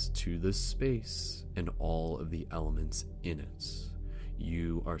awareness to this space and all of the elements in it.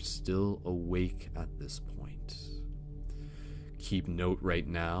 You are still awake at this point. Keep note right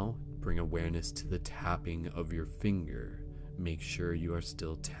now. Bring awareness to the tapping of your finger. Make sure you are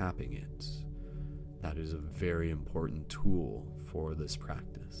still tapping it. That is a very important tool for this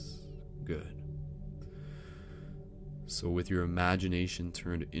practice. Good. So with your imagination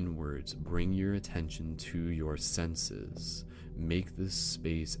turned inwards, bring your attention to your senses. Make this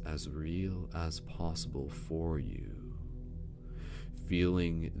space as real as possible for you.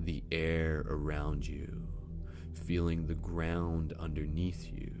 Feeling the air around you. Feeling the ground underneath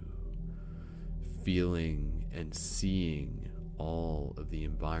you. Feeling and seeing all of the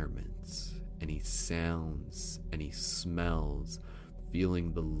environments, any sounds, any smells,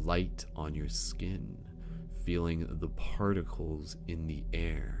 feeling the light on your skin, feeling the particles in the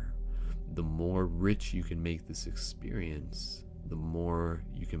air. The more rich you can make this experience, the more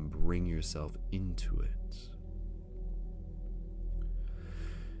you can bring yourself into it.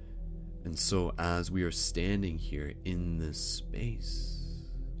 And so as we are standing here in this space,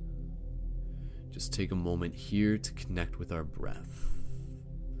 just take a moment here to connect with our breath,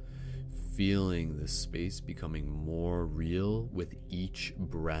 feeling this space becoming more real with each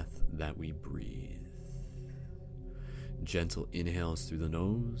breath that we breathe. Gentle inhales through the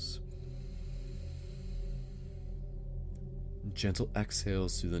nose, gentle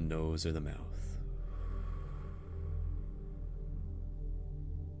exhales through the nose or the mouth.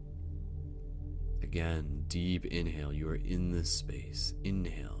 Again, deep inhale, you are in this space.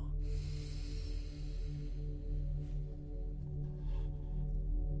 Inhale.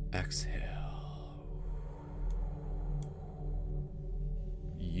 Exhale.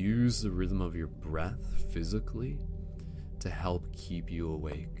 Use the rhythm of your breath physically to help keep you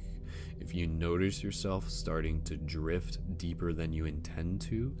awake. If you notice yourself starting to drift deeper than you intend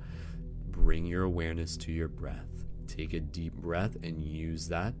to, bring your awareness to your breath. Take a deep breath and use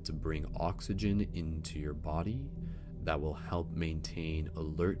that to bring oxygen into your body. That will help maintain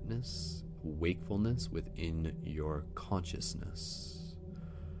alertness, wakefulness within your consciousness.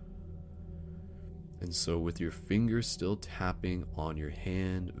 And so with your fingers still tapping on your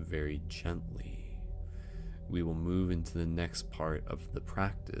hand very gently, we will move into the next part of the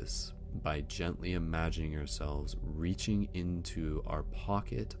practice by gently imagining ourselves reaching into our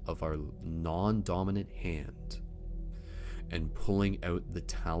pocket of our non-dominant hand and pulling out the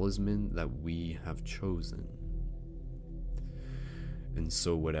talisman that we have chosen. And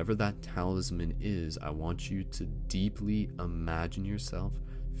so whatever that talisman is, I want you to deeply imagine yourself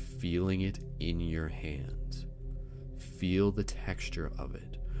feeling it in your hand. Feel the texture of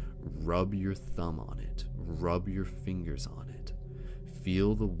it. Rub your thumb on it. Rub your fingers on it.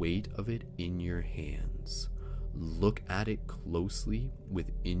 Feel the weight of it in your hands. Look at it closely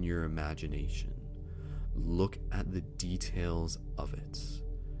within your imagination. Look at the details of it.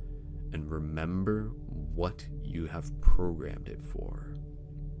 And remember what you have programmed it for.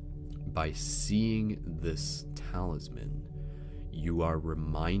 By seeing this talisman, you are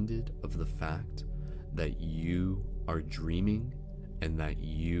reminded of the fact that you are dreaming and that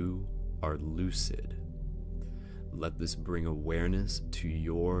you are lucid. Let this bring awareness to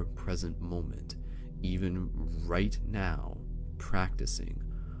your present moment, even right now, practicing.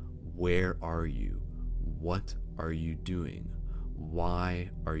 Where are you? What are you doing? Why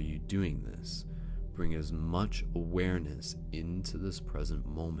are you doing this? Bring as much awareness into this present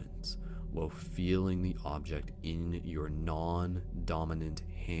moment while feeling the object in your non-dominant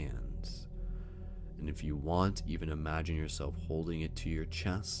hands. And if you want, even imagine yourself holding it to your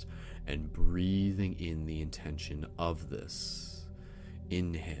chest and breathing in the intention of this.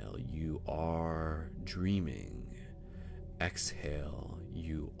 Inhale, you are dreaming. Exhale,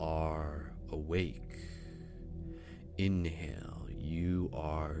 you are awake. Inhale, you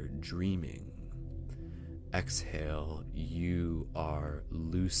are dreaming. Exhale, you are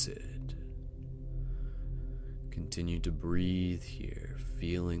lucid. Continue to breathe here,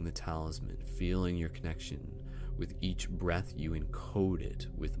 feeling the talisman, feeling your connection. With each breath, you encode it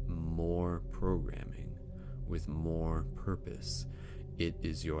with more programming, with more purpose. It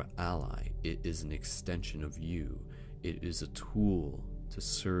is your ally. It is an extension of you. It is a tool to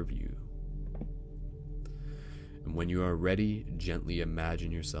serve you. And when you are ready, gently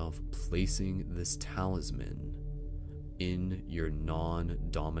imagine yourself placing this talisman in your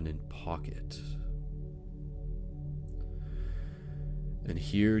non-dominant pocket. And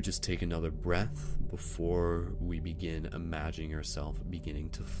here, just take another breath before we begin imagining yourself beginning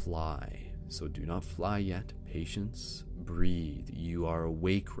to fly. So do not fly yet. Patience. Breathe. You are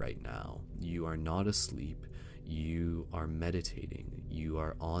awake right now. You are not asleep. You are meditating. You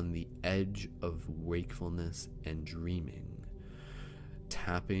are on the edge of wakefulness and dreaming.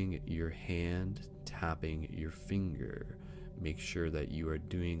 Tapping your hand, tapping your finger. Make sure that you are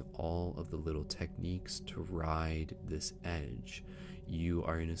doing all of the little techniques to ride this edge. You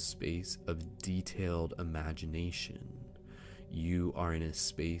are in a space of detailed imagination. You are in a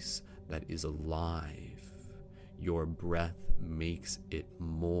space that is alive. Your breath makes it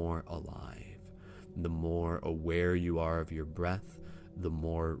more alive. The more aware you are of your breath, the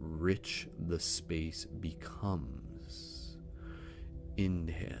more rich the space becomes.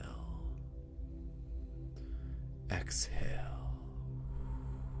 Inhale. Exhale.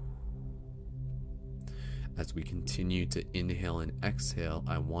 As we continue to inhale and exhale,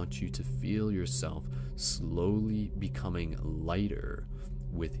 I want you to feel yourself slowly becoming lighter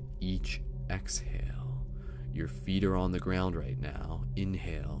with each exhale. Your feet are on the ground right now.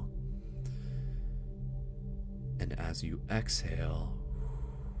 Inhale. And as you exhale,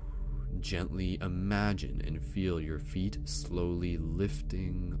 gently imagine and feel your feet slowly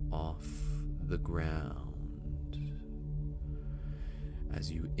lifting off the ground. As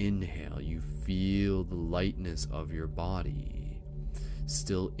you inhale, you feel the lightness of your body.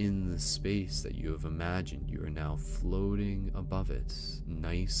 Still in the space that you have imagined, you are now floating above it,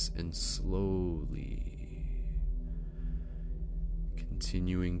 nice and slowly.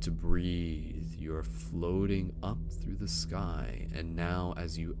 Continuing to breathe, you are floating up through the sky, and now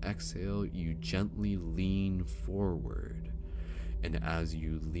as you exhale, you gently lean forward. And as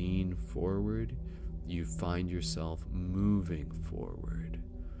you lean forward, you find yourself moving forward.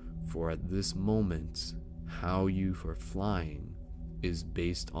 For at this moment, how you are flying is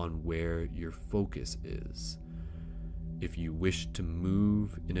based on where your focus is. If you wish to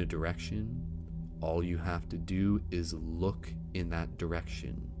move in a direction, all you have to do is look in that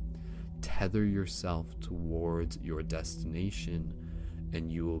direction. Tether yourself towards your destination,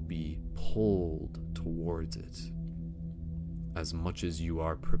 and you will be pulled towards it. As much as you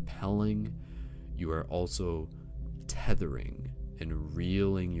are propelling, you are also tethering and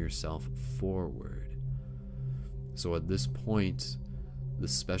reeling yourself forward. So at this point, the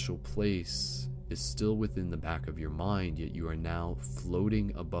special place is still within the back of your mind, yet you are now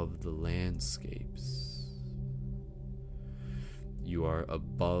floating above the landscapes. You are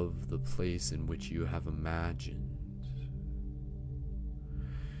above the place in which you have imagined.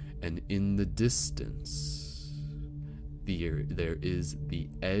 And in the distance, there is the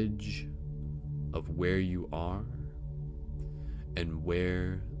edge of where you are and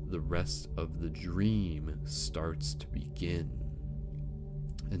where the rest of the dream starts to begin.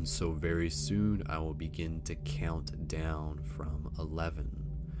 And so very soon I will begin to count down from 11.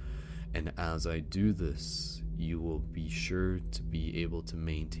 And as I do this, you will be sure to be able to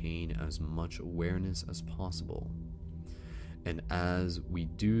maintain as much awareness as possible. And as we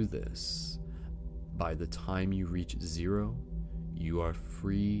do this, by the time you reach 0, you are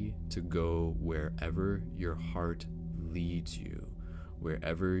free to go wherever your heart leads you,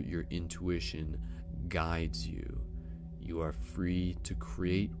 wherever your intuition guides you. You are free to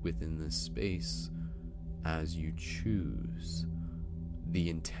create within this space as you choose. The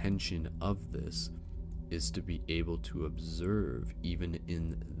intention of this is to be able to observe, even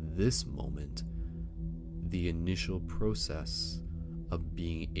in this moment, the initial process of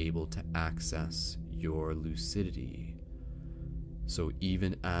being able to access your lucidity. So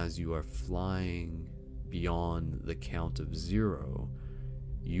even as you are flying beyond the count of 0,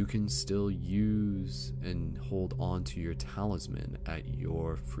 you can still use and hold on to your talisman at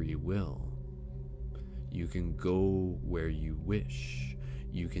your free will. You can go where you wish.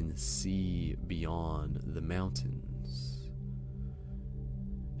 You can see beyond the mountains.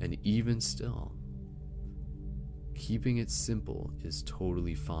 And even still, keeping it simple is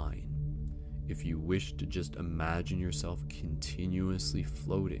totally fine. If you wish to just imagine yourself continuously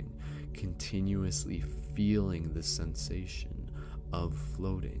floating, continuously feeling the sensation of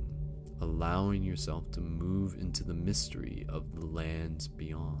floating, allowing yourself to move into the mystery of the lands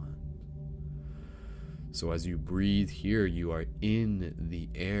beyond. So as you breathe here, you are in the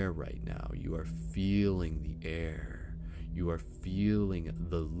air right now. You are feeling the air. You are feeling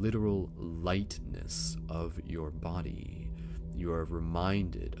the literal lightness of your body. You are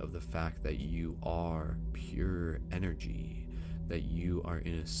reminded of the fact that you are pure energy, that you are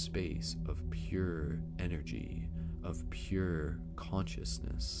in a space of pure energy, of pure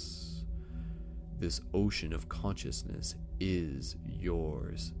consciousness. This ocean of consciousness is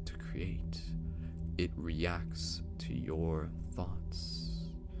yours to create. It reacts to your thoughts.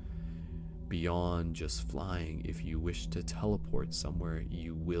 Beyond just flying, if you wish to teleport somewhere,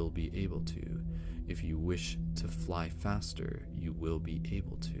 you will be able to. If you wish to fly faster, you will be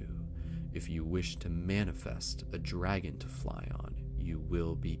able to. If you wish to manifest a dragon to fly on, you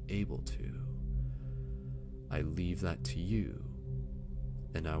will be able to. I leave that to you,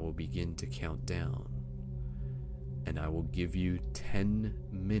 and I will begin to count down. And I will give you 10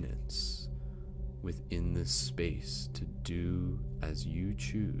 minutes within this space to do as you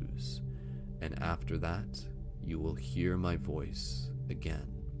choose, and after that, you will hear my voice again.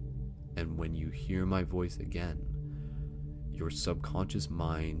 And when you hear my voice again, your subconscious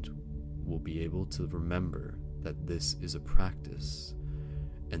mind will be able to remember that this is a practice,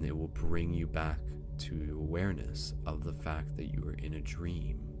 and it will bring you back to awareness of the fact that you are in a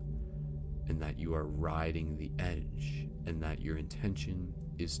dream, and that you are riding the edge, and that your intention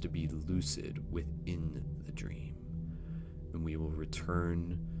is to be lucid within the dream. And we will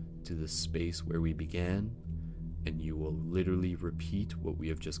return to the space where we began, and you will literally repeat what we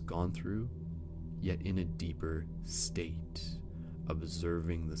have just gone through, yet in a deeper state,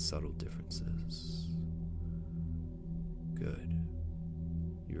 observing the subtle differences. Good.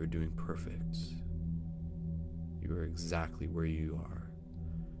 You are doing perfect. You are exactly where you are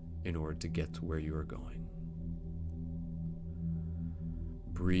in order to get to where you are going.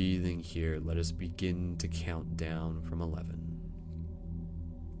 Breathing here, let us begin to count down from 11.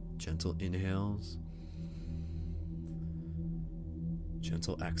 Gentle inhales,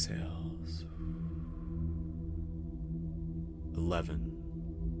 gentle exhales. 11.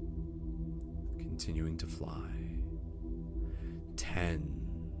 Continuing to fly. 10.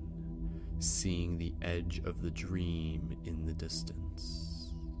 Seeing the edge of the dream in the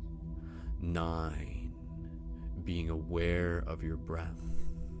distance. 9. Being aware of your breath.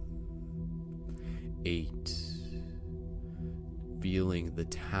 8. Feeling the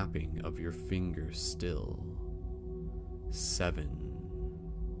tapping of your fingers still. 7.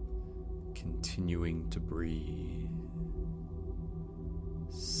 Continuing to breathe.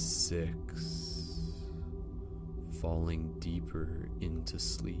 6. Falling deeper into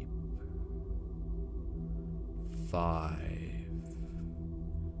sleep. 5.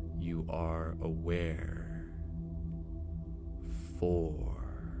 You are aware. 4.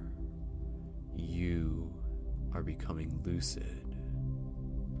 You are becoming lucid.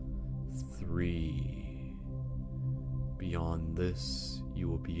 3. Beyond this, you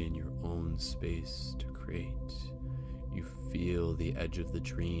will be in your own space to create. You feel the edge of the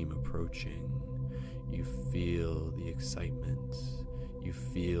dream approaching. You feel the excitement. You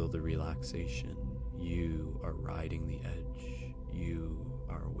feel the relaxation. You are riding the edge. You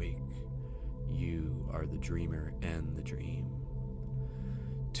are awake. You are the dreamer and the dream.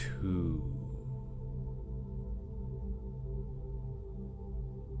 2,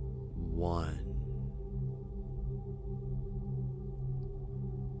 1,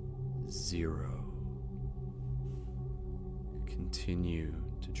 0. Continue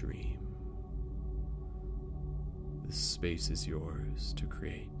to dream. This space is yours to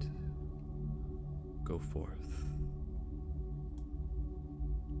create. Go forth.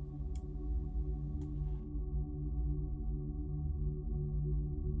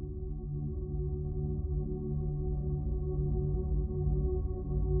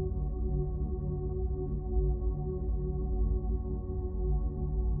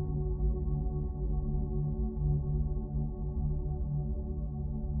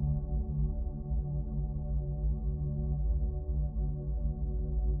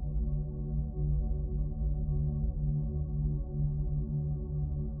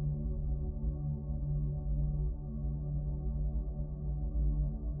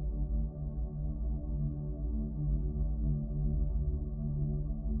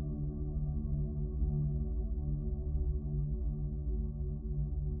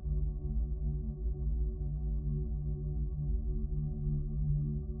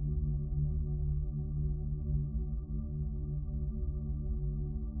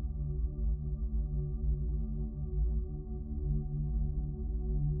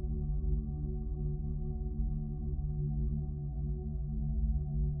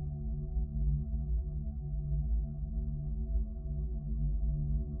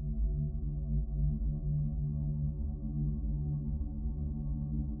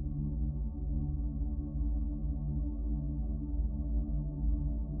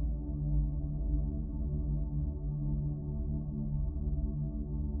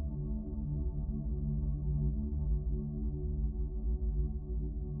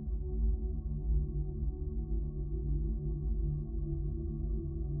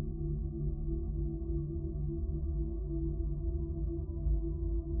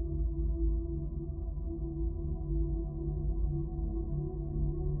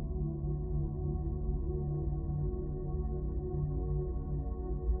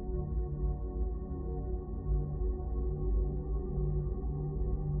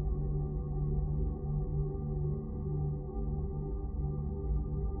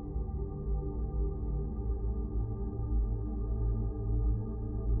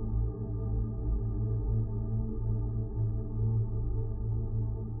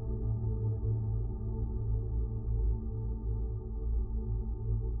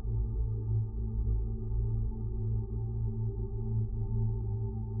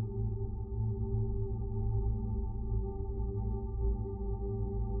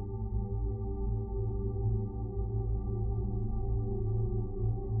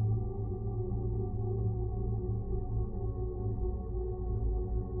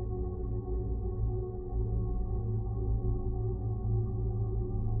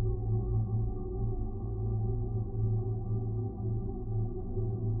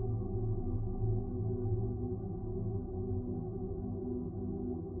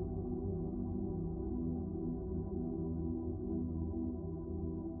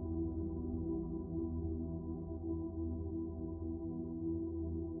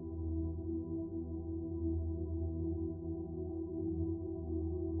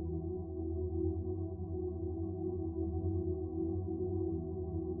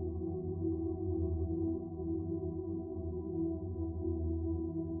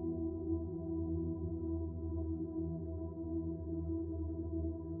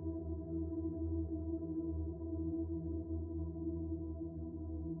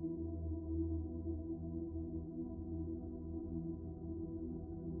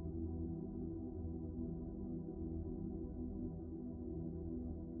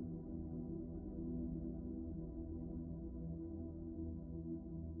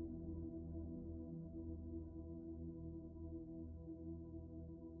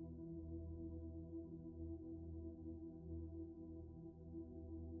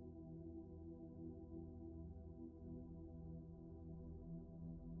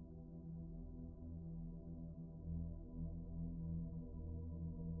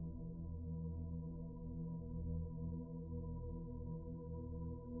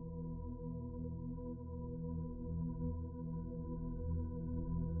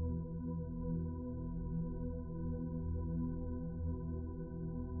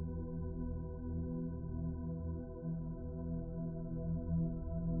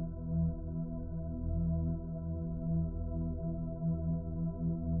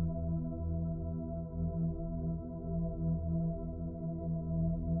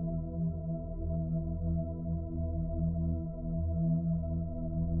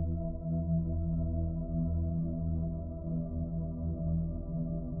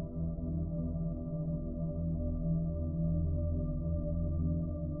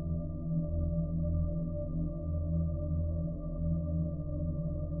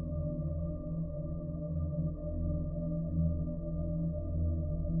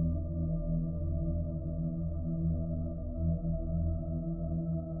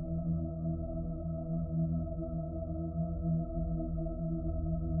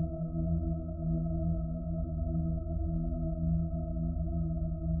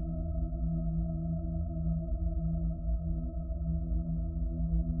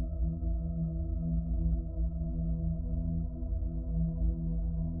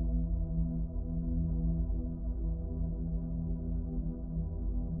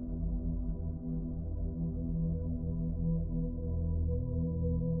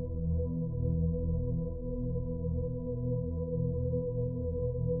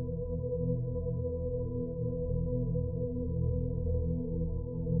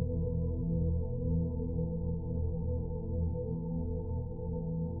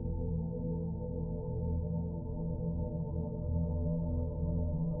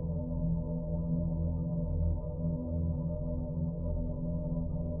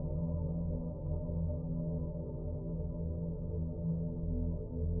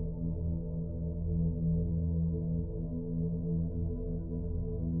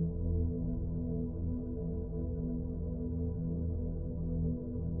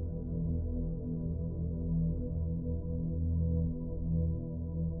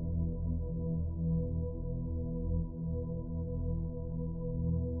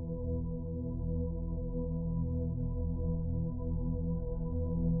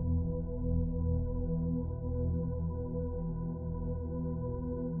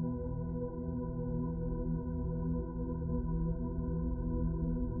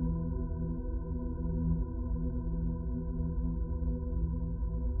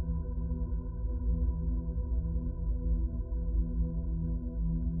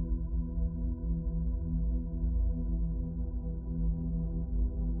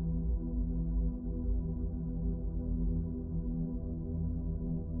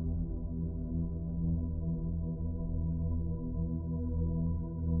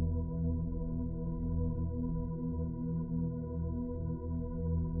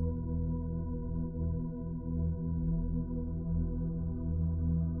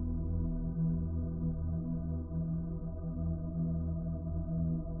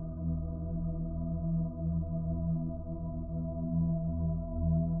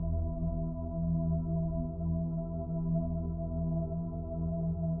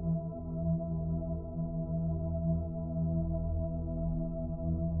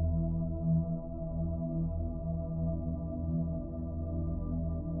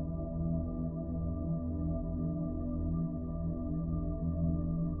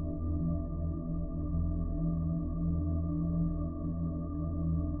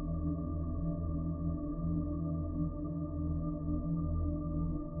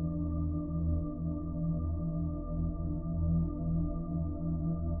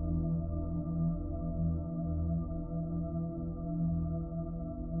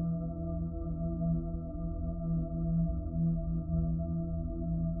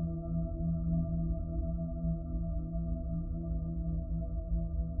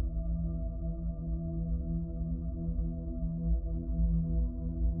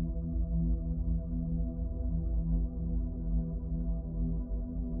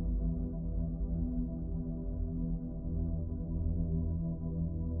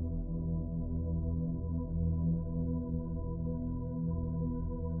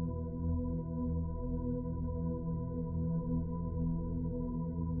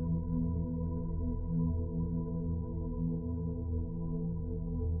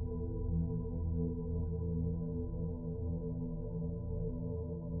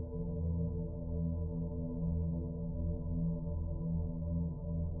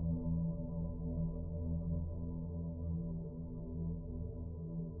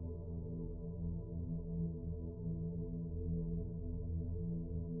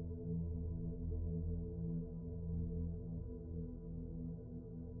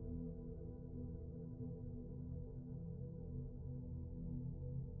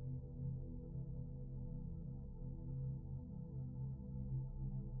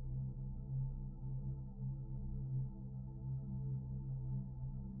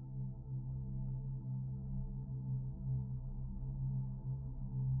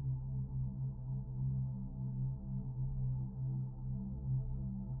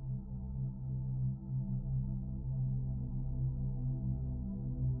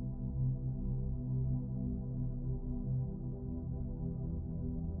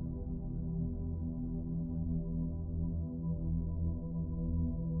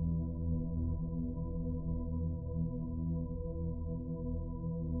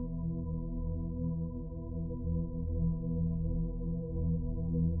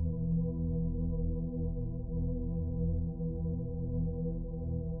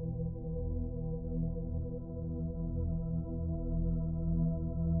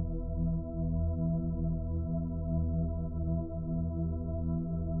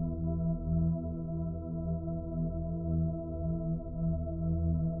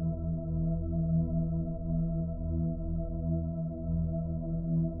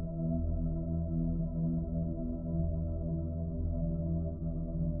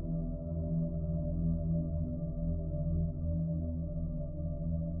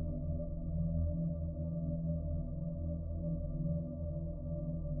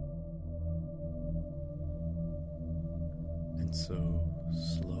 And so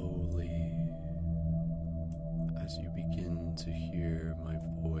slowly, as you begin to hear my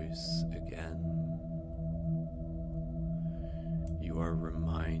voice again, you are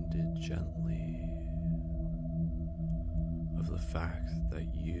reminded gently of the fact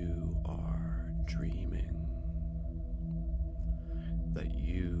that you are dreaming, that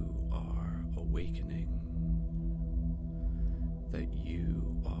you are awakening, that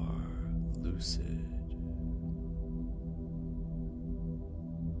you are lucid.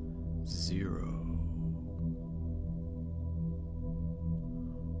 0,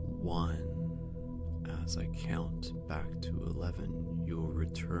 1. As I count back to 11, you'll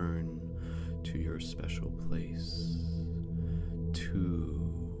return to your special place. 2,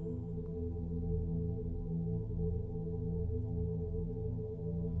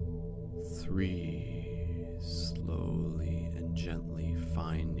 3, slowly and gently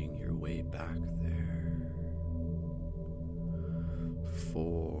finding your way back there.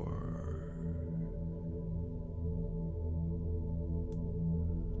 4,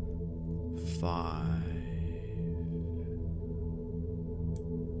 5,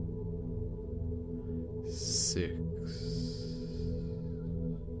 6,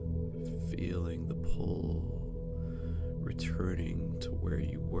 feeling the pull, returning to where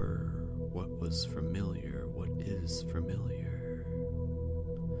you were, what was familiar, what is familiar.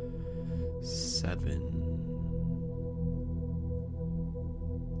 7,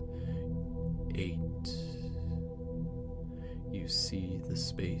 8, you see the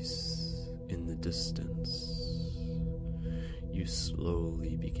space in the distance. You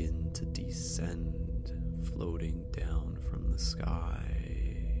slowly begin to descend, floating down from the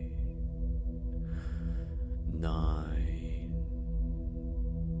sky. 9,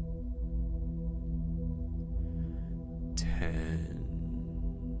 10,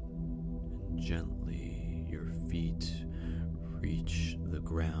 and gently your feet reach the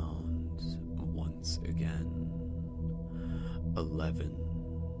ground once again. 11,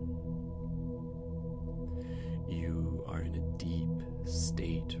 you are in a deep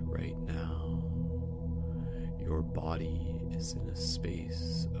state right now. Your body is in a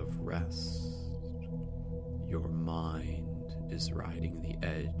space of rest. Your mind is riding the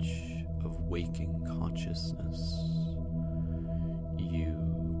edge of waking consciousness.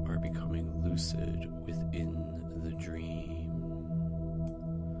 You are becoming lucid within the dream.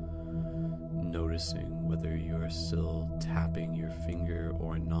 Noticing whether you are still tapping your finger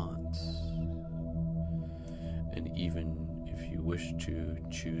or not. And even if you wish to,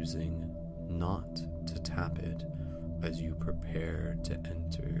 choosing not to tap it as you prepare to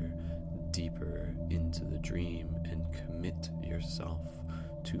enter deeper into the dream and commit yourself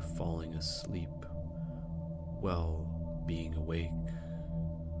to falling asleep while being awake.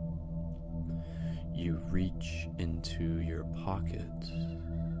 You reach into your pocket.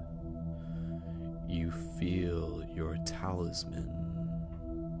 You feel your talisman.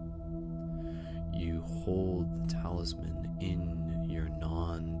 You hold the talisman in your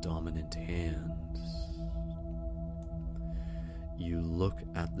non-dominant hand. You look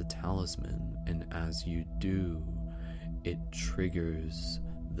at the talisman, and as you do, it triggers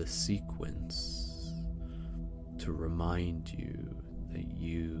the sequence to remind you that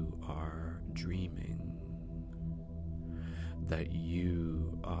you are dreaming, that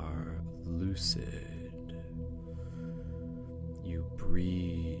you are lucid. You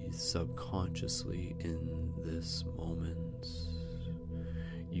breathe subconsciously in this moment.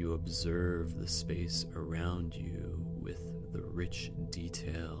 You observe the space around you with the rich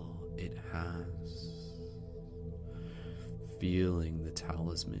detail it has. Feeling the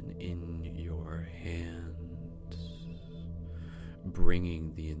talisman in your hand,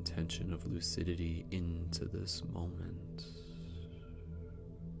 bringing the intention of lucidity into this moment.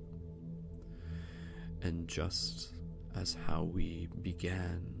 And just as how we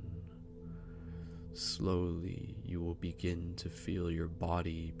began, slowly you will begin to feel your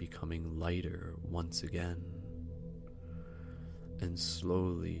body becoming lighter once again. And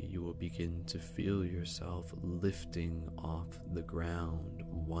slowly you will begin to feel yourself lifting off the ground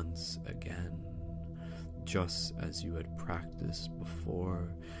once again, just as you had practiced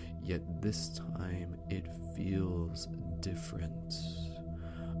before, yet this time it feels different.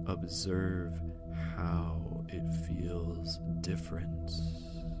 Observe how it feels different.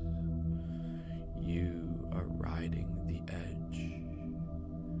 You are riding the edge.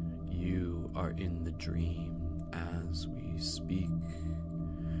 You are in the dream as we speak.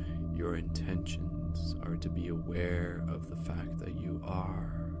 Your intentions are to be aware of the fact that you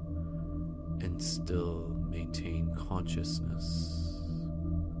are and still maintain consciousness.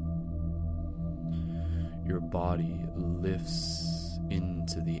 Your body lifts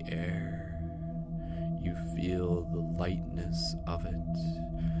into the air. You feel the lightness of it.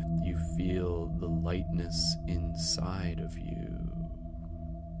 You feel the lightness inside of you.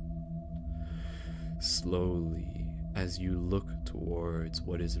 Slowly, as you look towards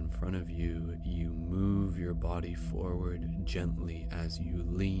what is in front of you, you move your body forward gently as you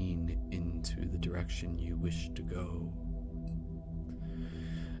lean into the direction you wish to go.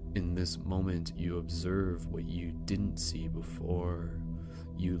 In this moment, you observe what you didn't see before.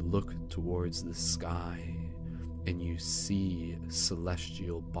 You look towards the sky, and you see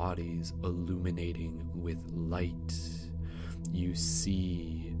celestial bodies illuminating with light. You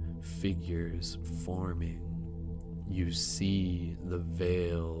see figures forming. You see the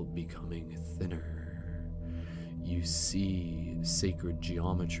veil becoming thinner. You see sacred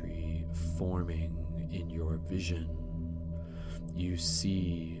geometry forming in your vision. You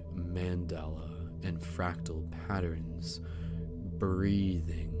see mandala and fractal patterns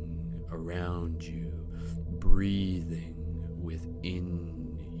breathing around you, breathing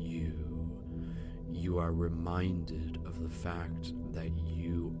within you. You are reminded of the fact that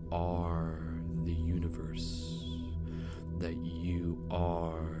you are the universe, that you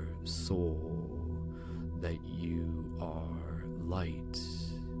are soul, that you are light,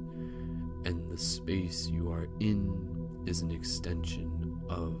 and the space you are in is an extension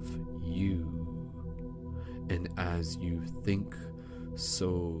of you. And as you think,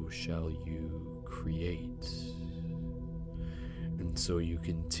 so shall you create. And so you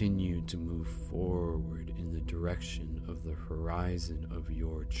continue to move forward in the direction of the horizon of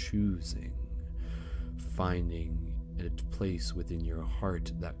your choosing, finding a place within your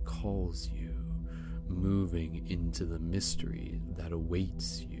heart that calls you, moving into the mystery that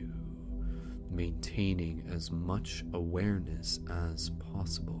awaits you, maintaining as much awareness as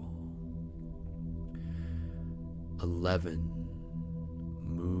possible. 11.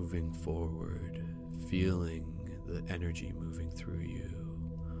 Moving forward, feeling the energy moving through you.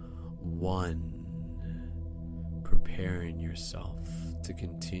 1. Preparing yourself to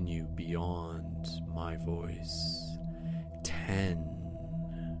continue beyond my voice. 10.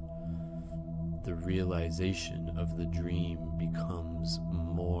 The realization of the dream becomes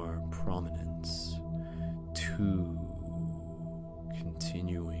more prominent. 2.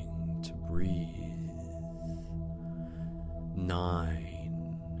 Continuing to breathe.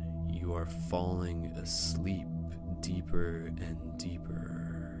 9. You are falling asleep deeper and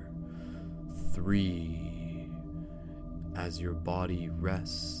deeper. 3. As your body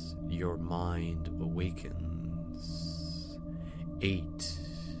rests, your mind awakens. 8.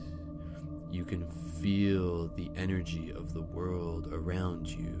 You can feel the energy of the world around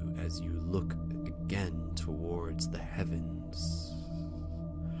you as you look again towards the heavens.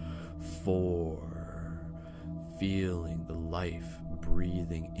 4. Feeling the life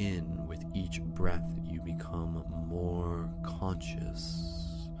breathing in with each breath, you become more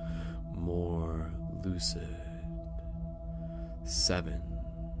conscious, more lucid. 7.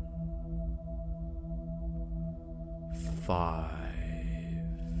 5.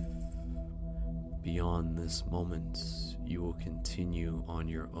 Beyond this moment, you will continue on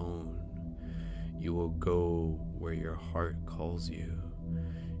your own. You will go where your heart calls you.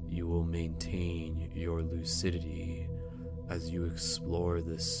 You will maintain your lucidity as you explore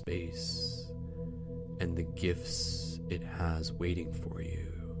this space and the gifts it has waiting for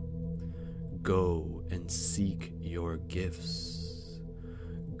you. Go and seek your gifts.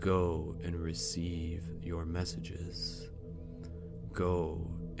 Go and receive your messages.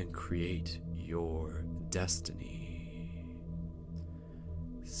 Go and create your destiny.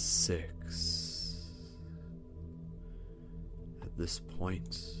 6. At this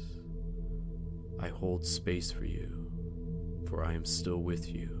point, I hold space for you, for I am still with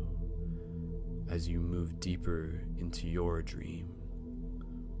you as you move deeper into your dream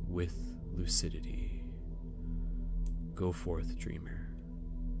with lucidity. Go forth, dreamer.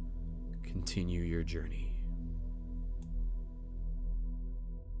 Continue your journey.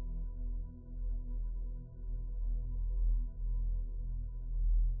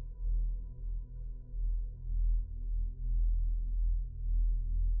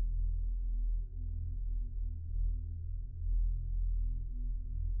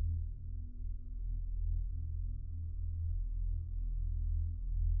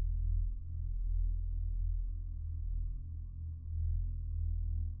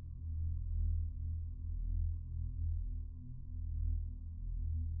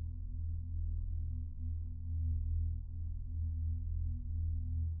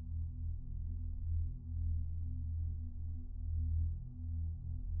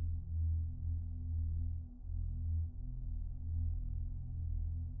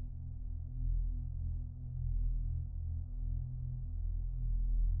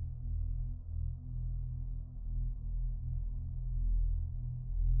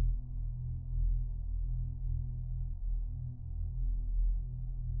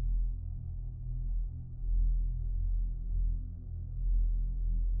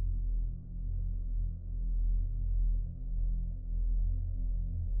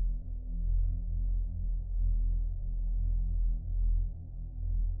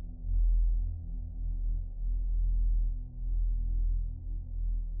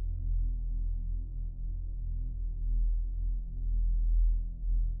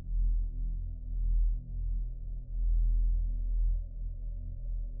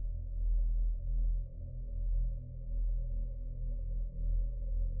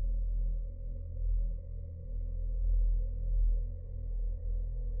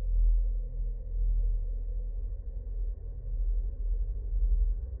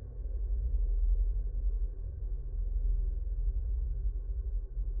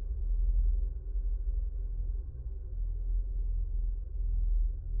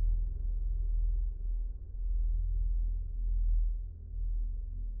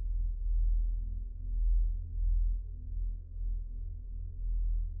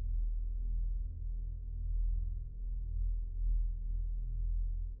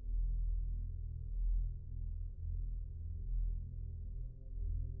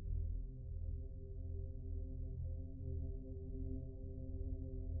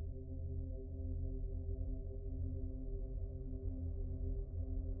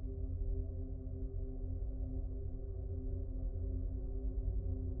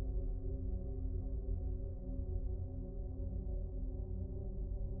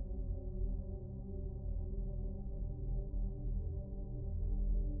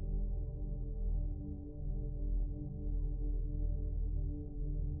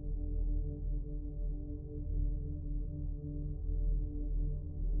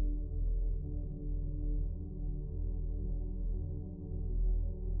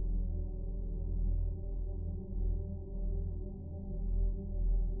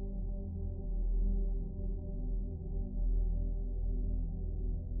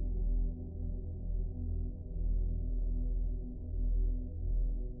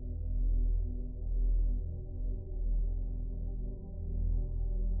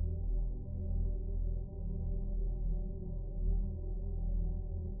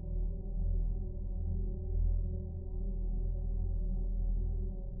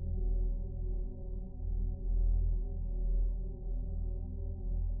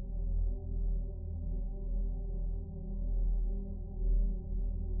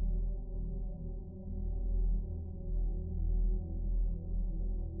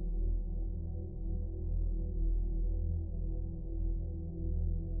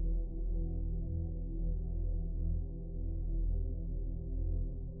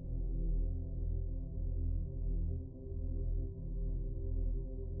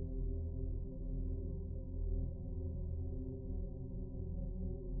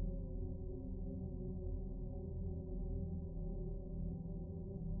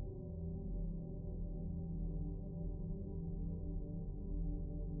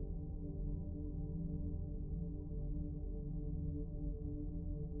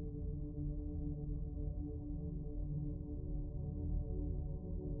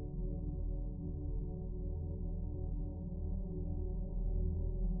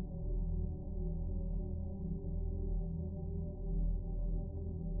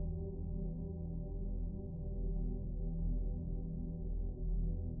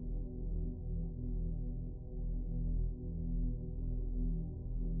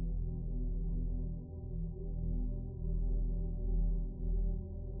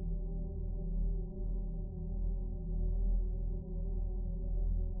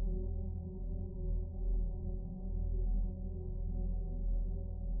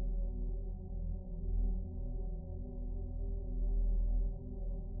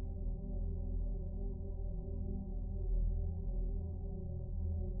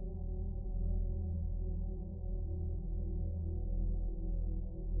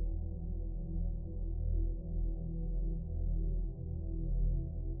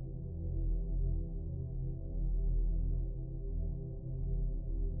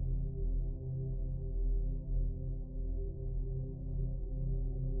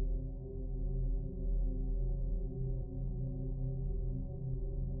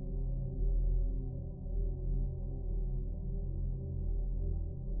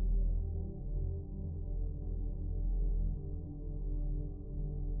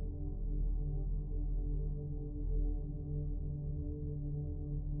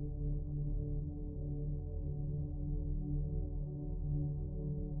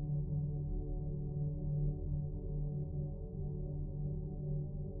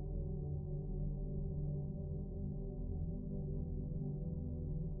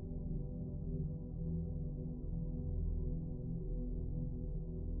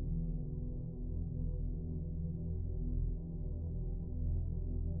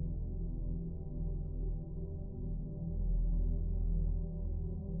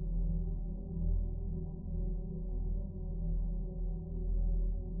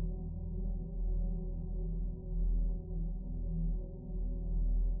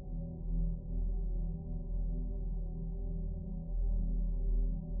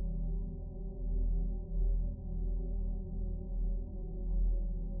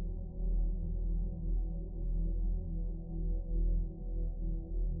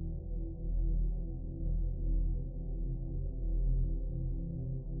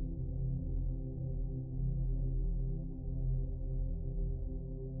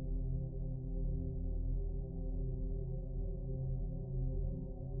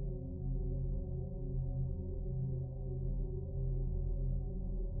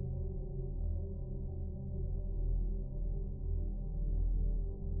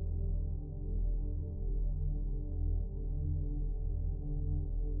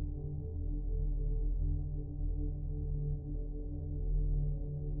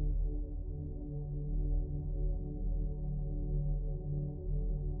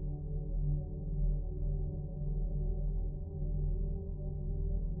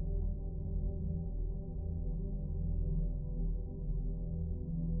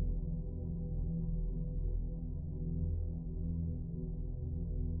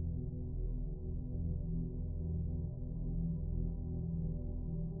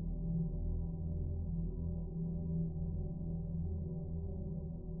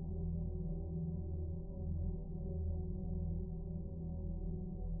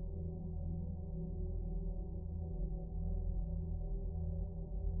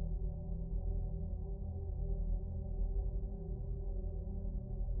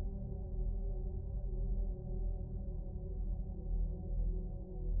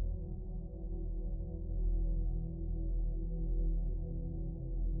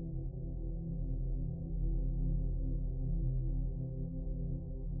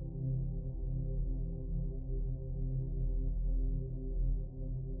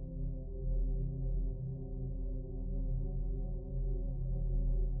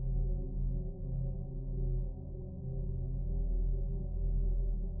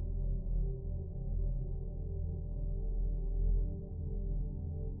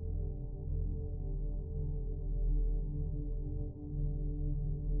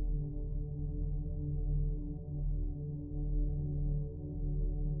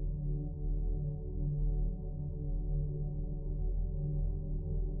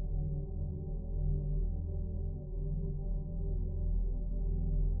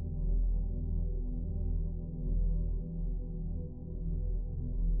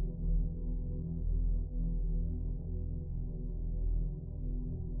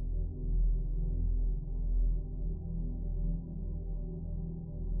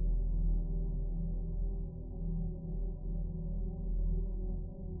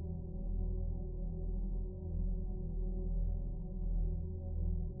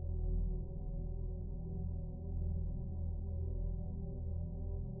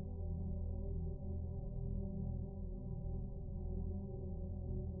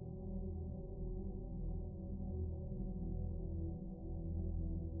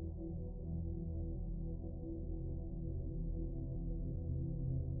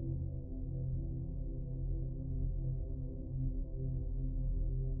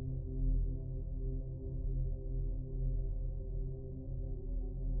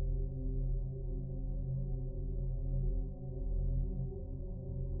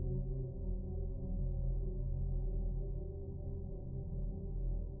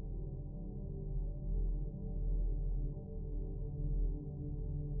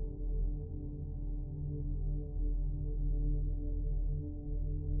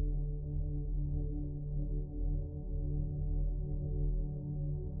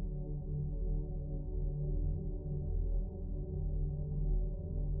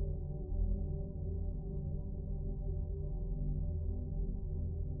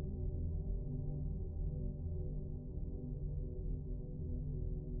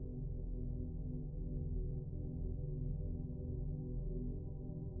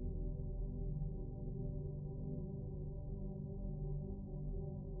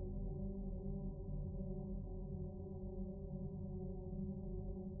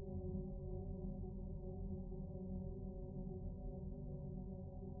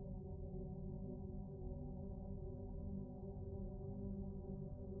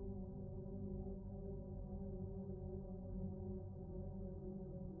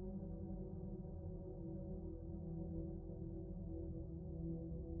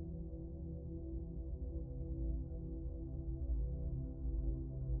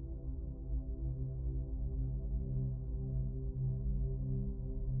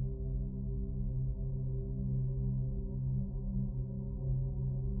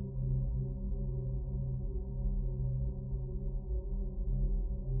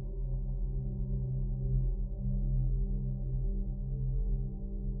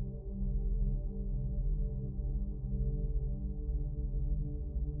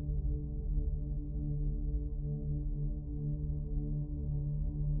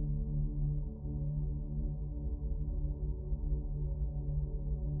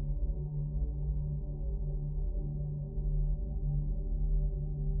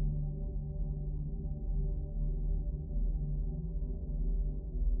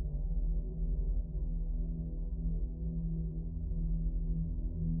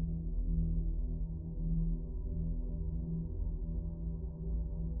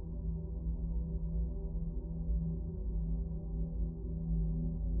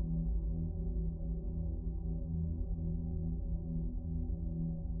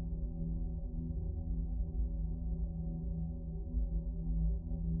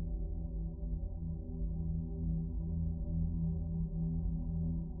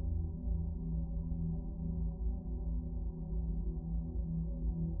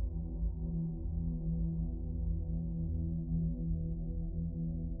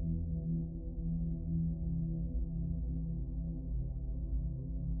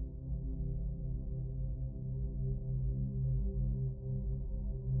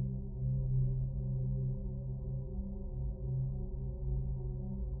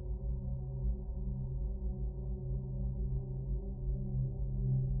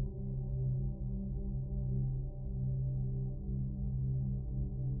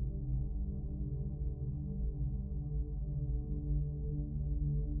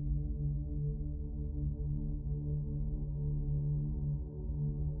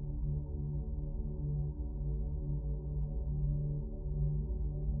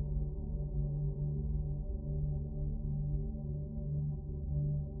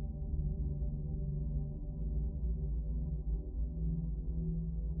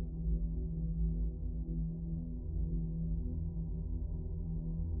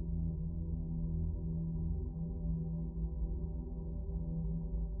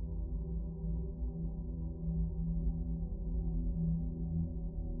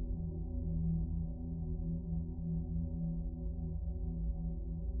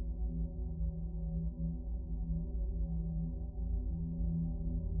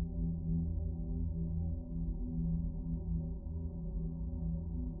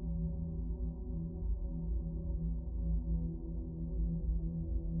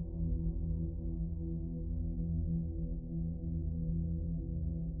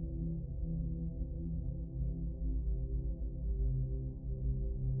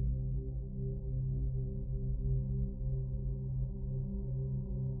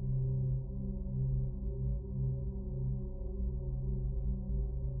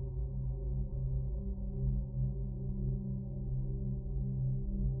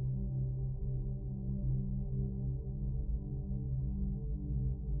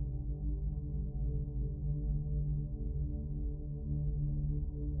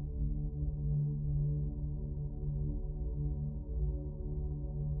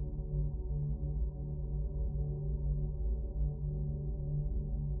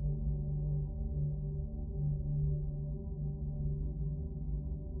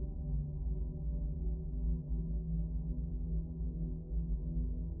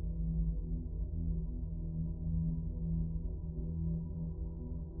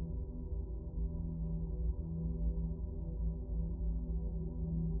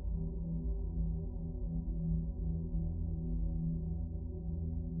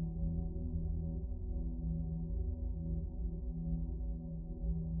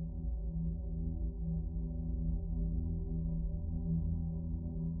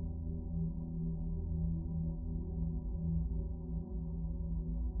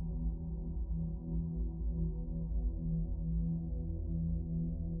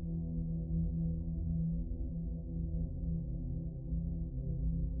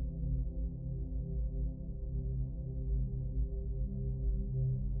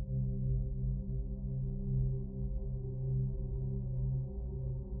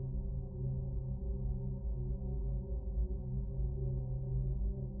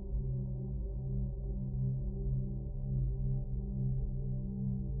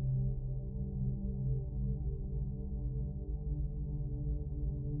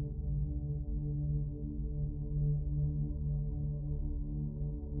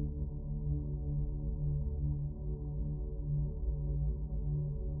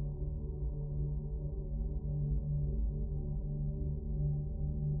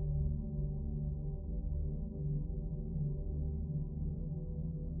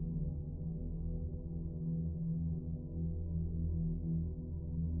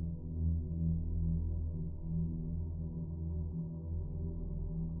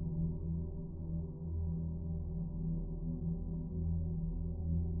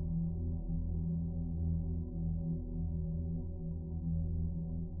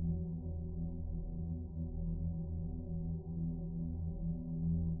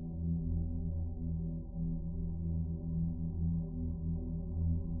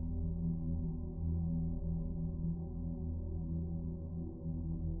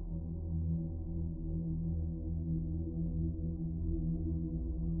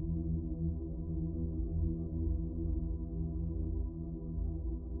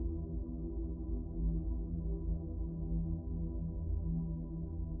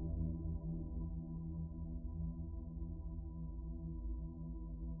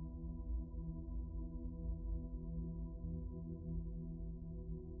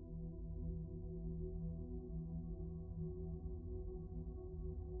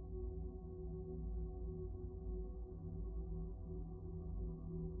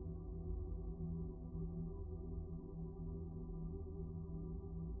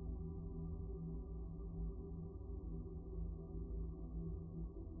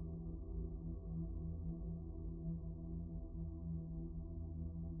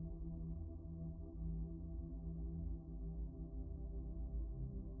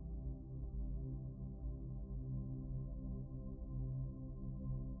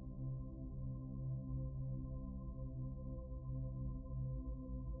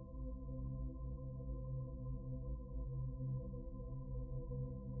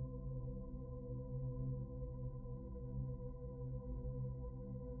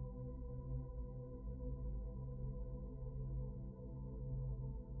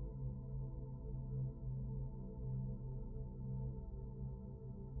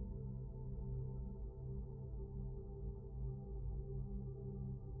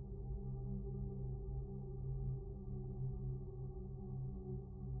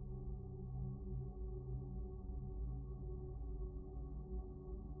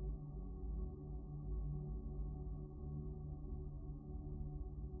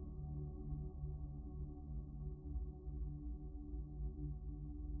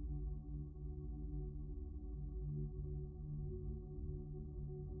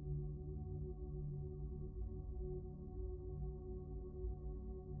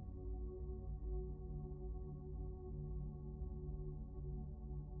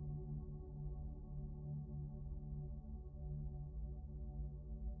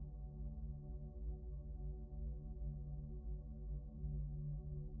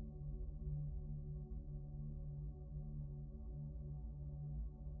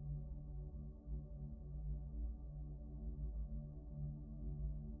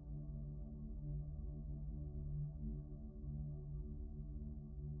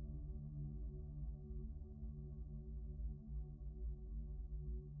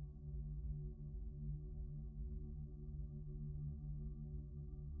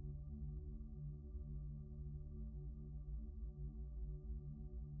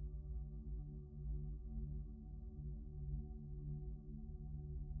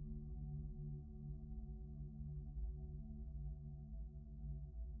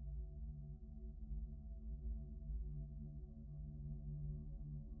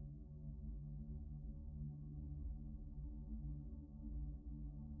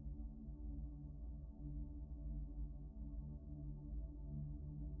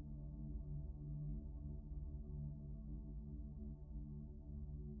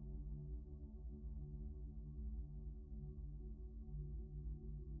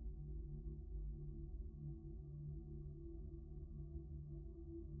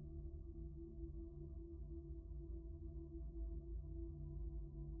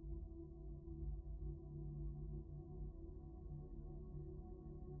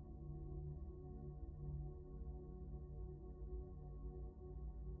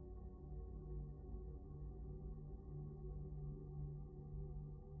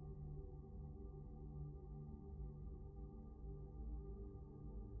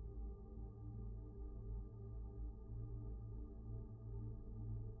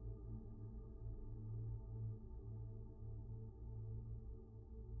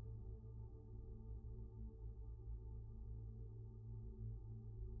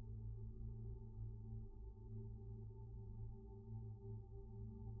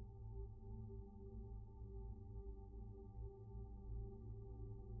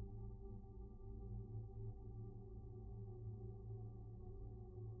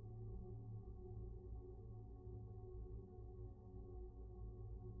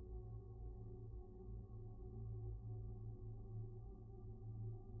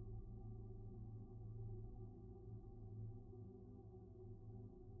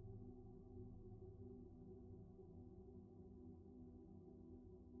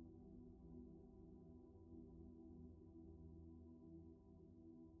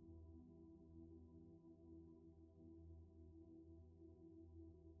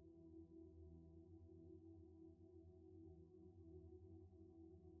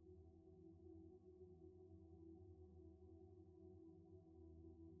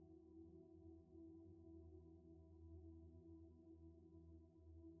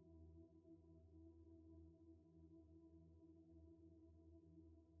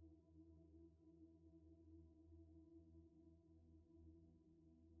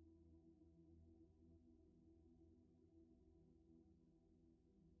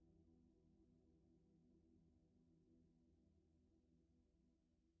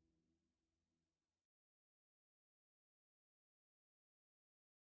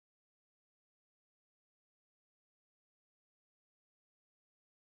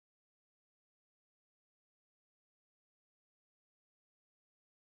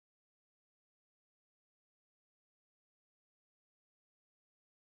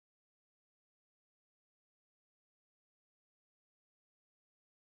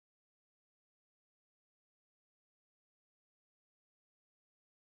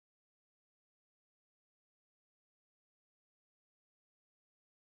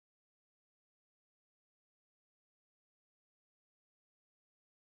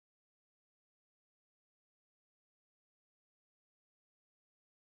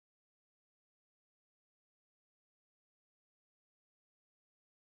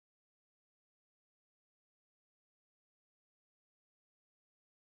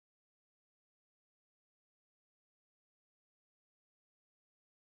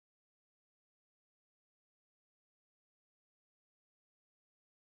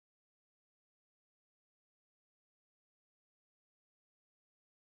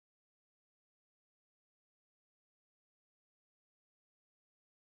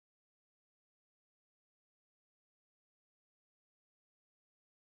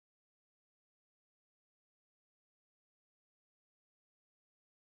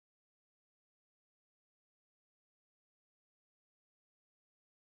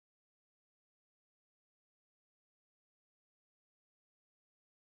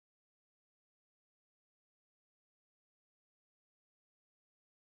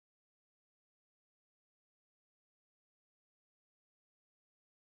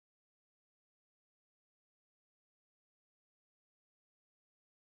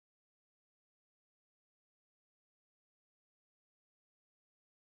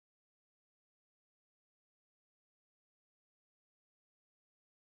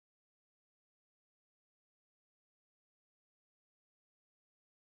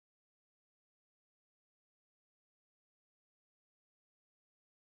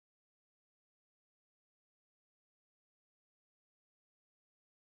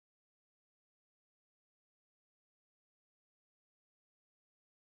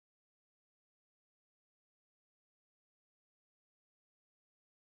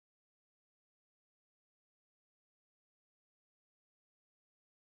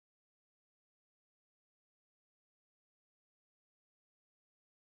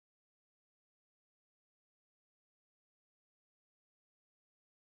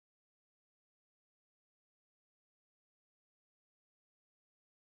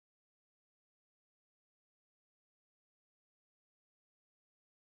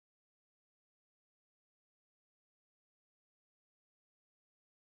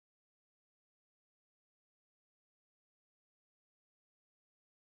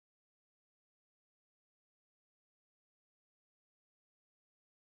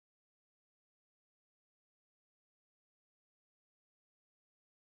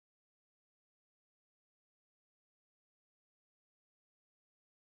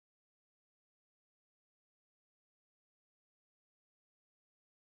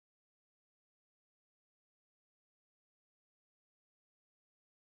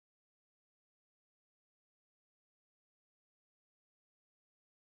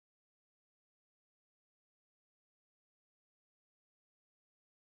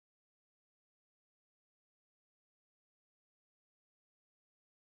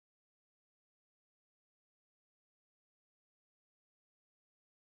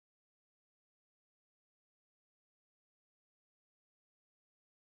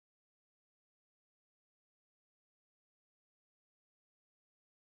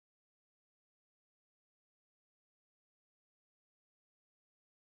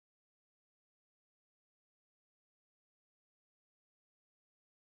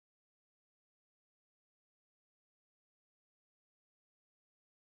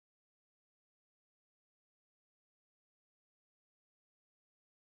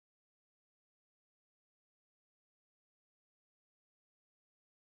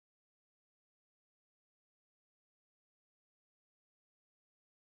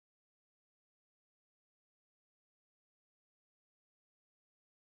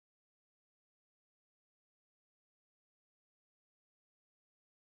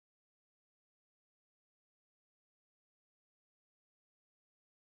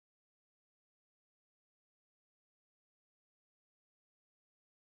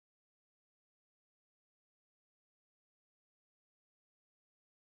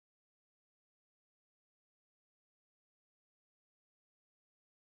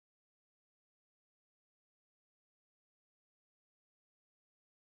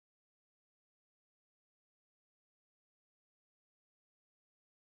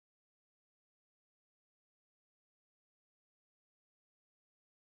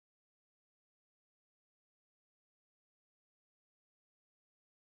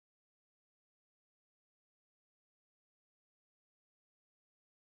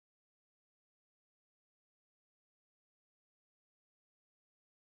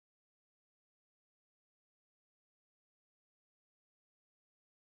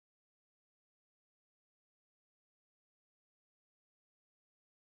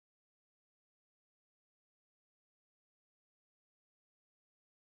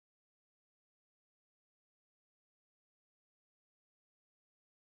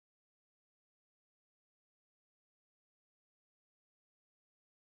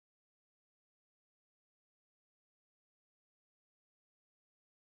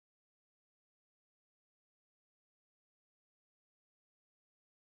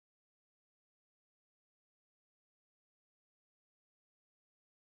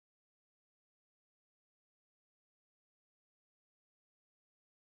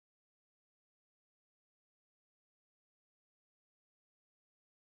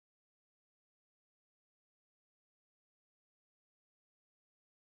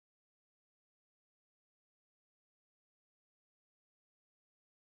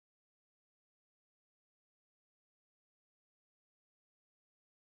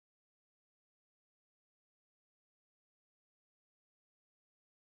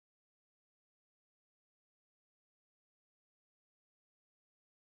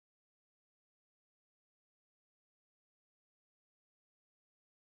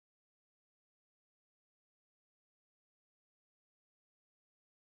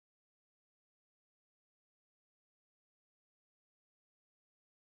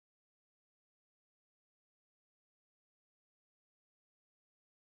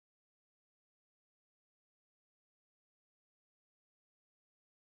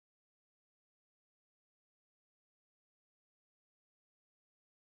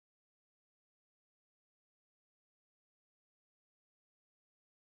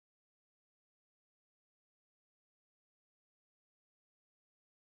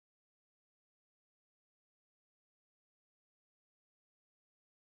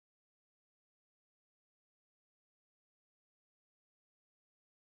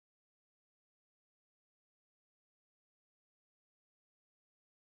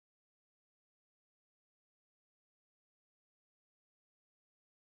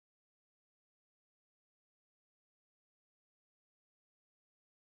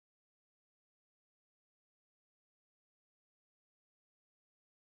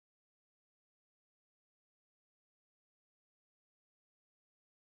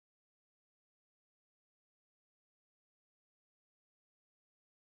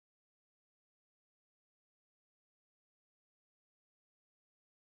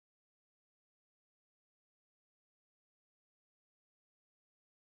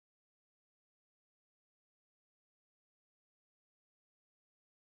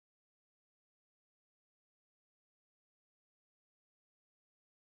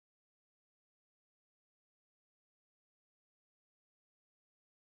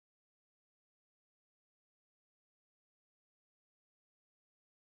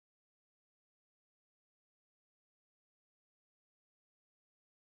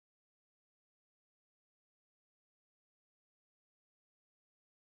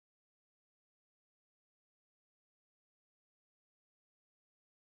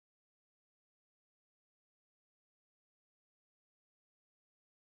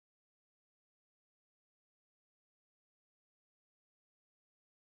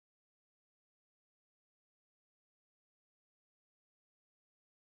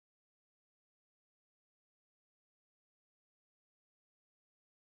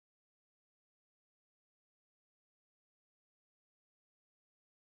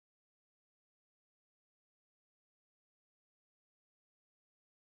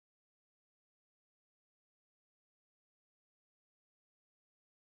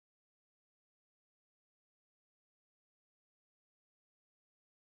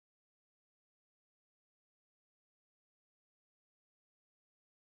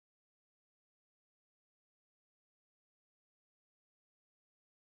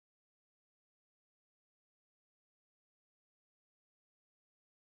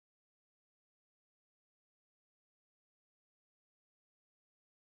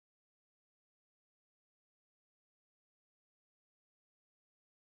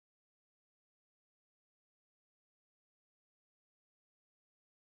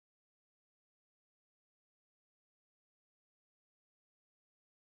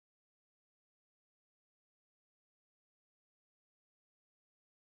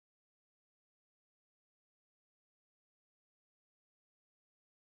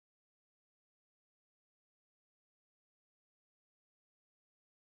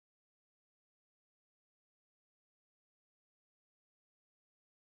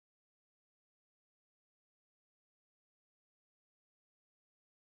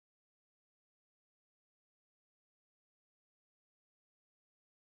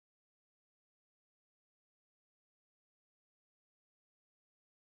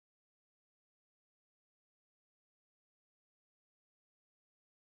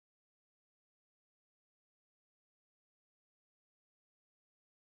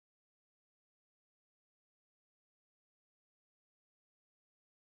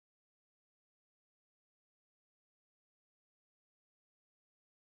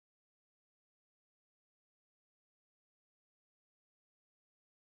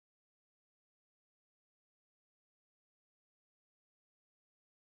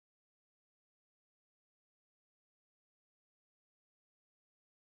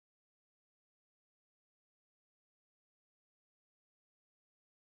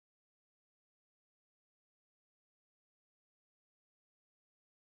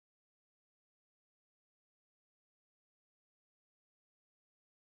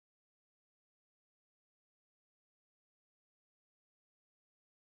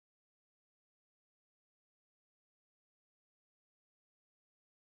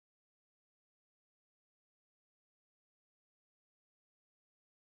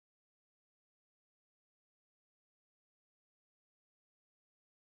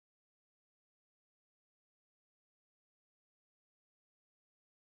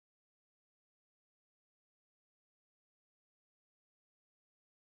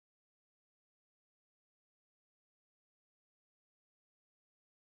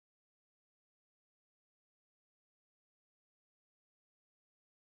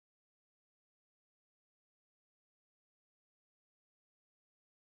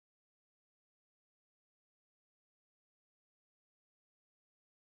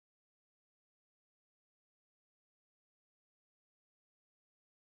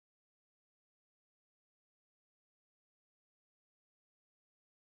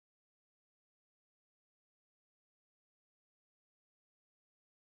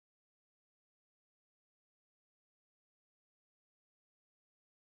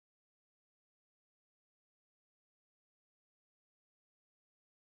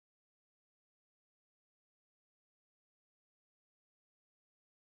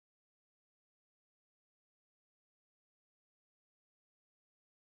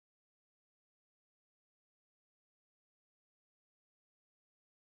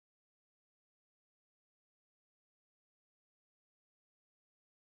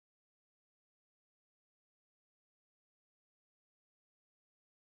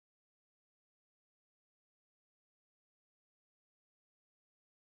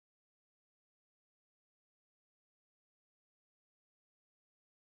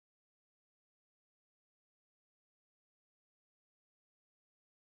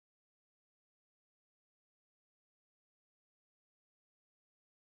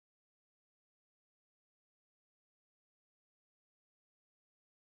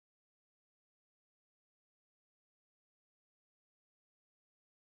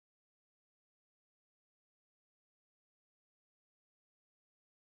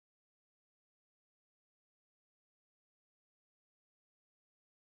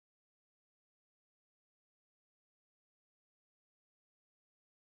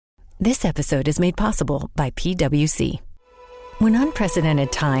 This episode is made possible by PwC. When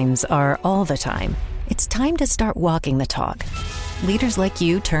unprecedented times are all the time, it's time to start walking the talk. Leaders like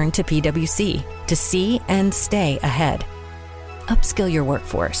you turn to PwC to see and stay ahead. Upskill your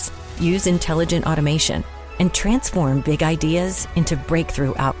workforce, use intelligent automation, and transform big ideas into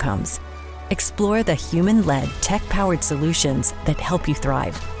breakthrough outcomes. Explore the human-led, tech-powered solutions that help you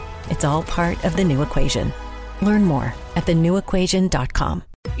thrive. It's all part of The New Equation. Learn more at thenewequation.com.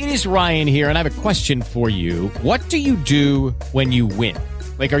 It is Ryan here, and I have a question for you. What do you do when you win?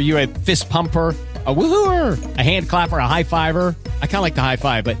 Like, are you a fist pumper, a woohooer, a hand clapper, a high fiver? I kind of like the high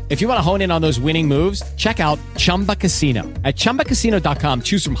five, but if you want to hone in on those winning moves, check out Chumba Casino. At ChumbaCasino.com,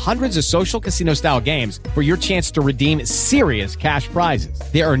 choose from hundreds of social casino-style games for your chance to redeem serious cash prizes.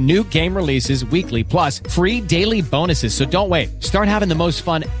 There are new game releases weekly, plus free daily bonuses, so don't wait. Start having the most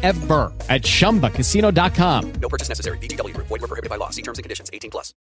fun ever at ChumbaCasino.com. No purchase necessary. VGW Group. Void where prohibited by law. See terms and conditions. 18+.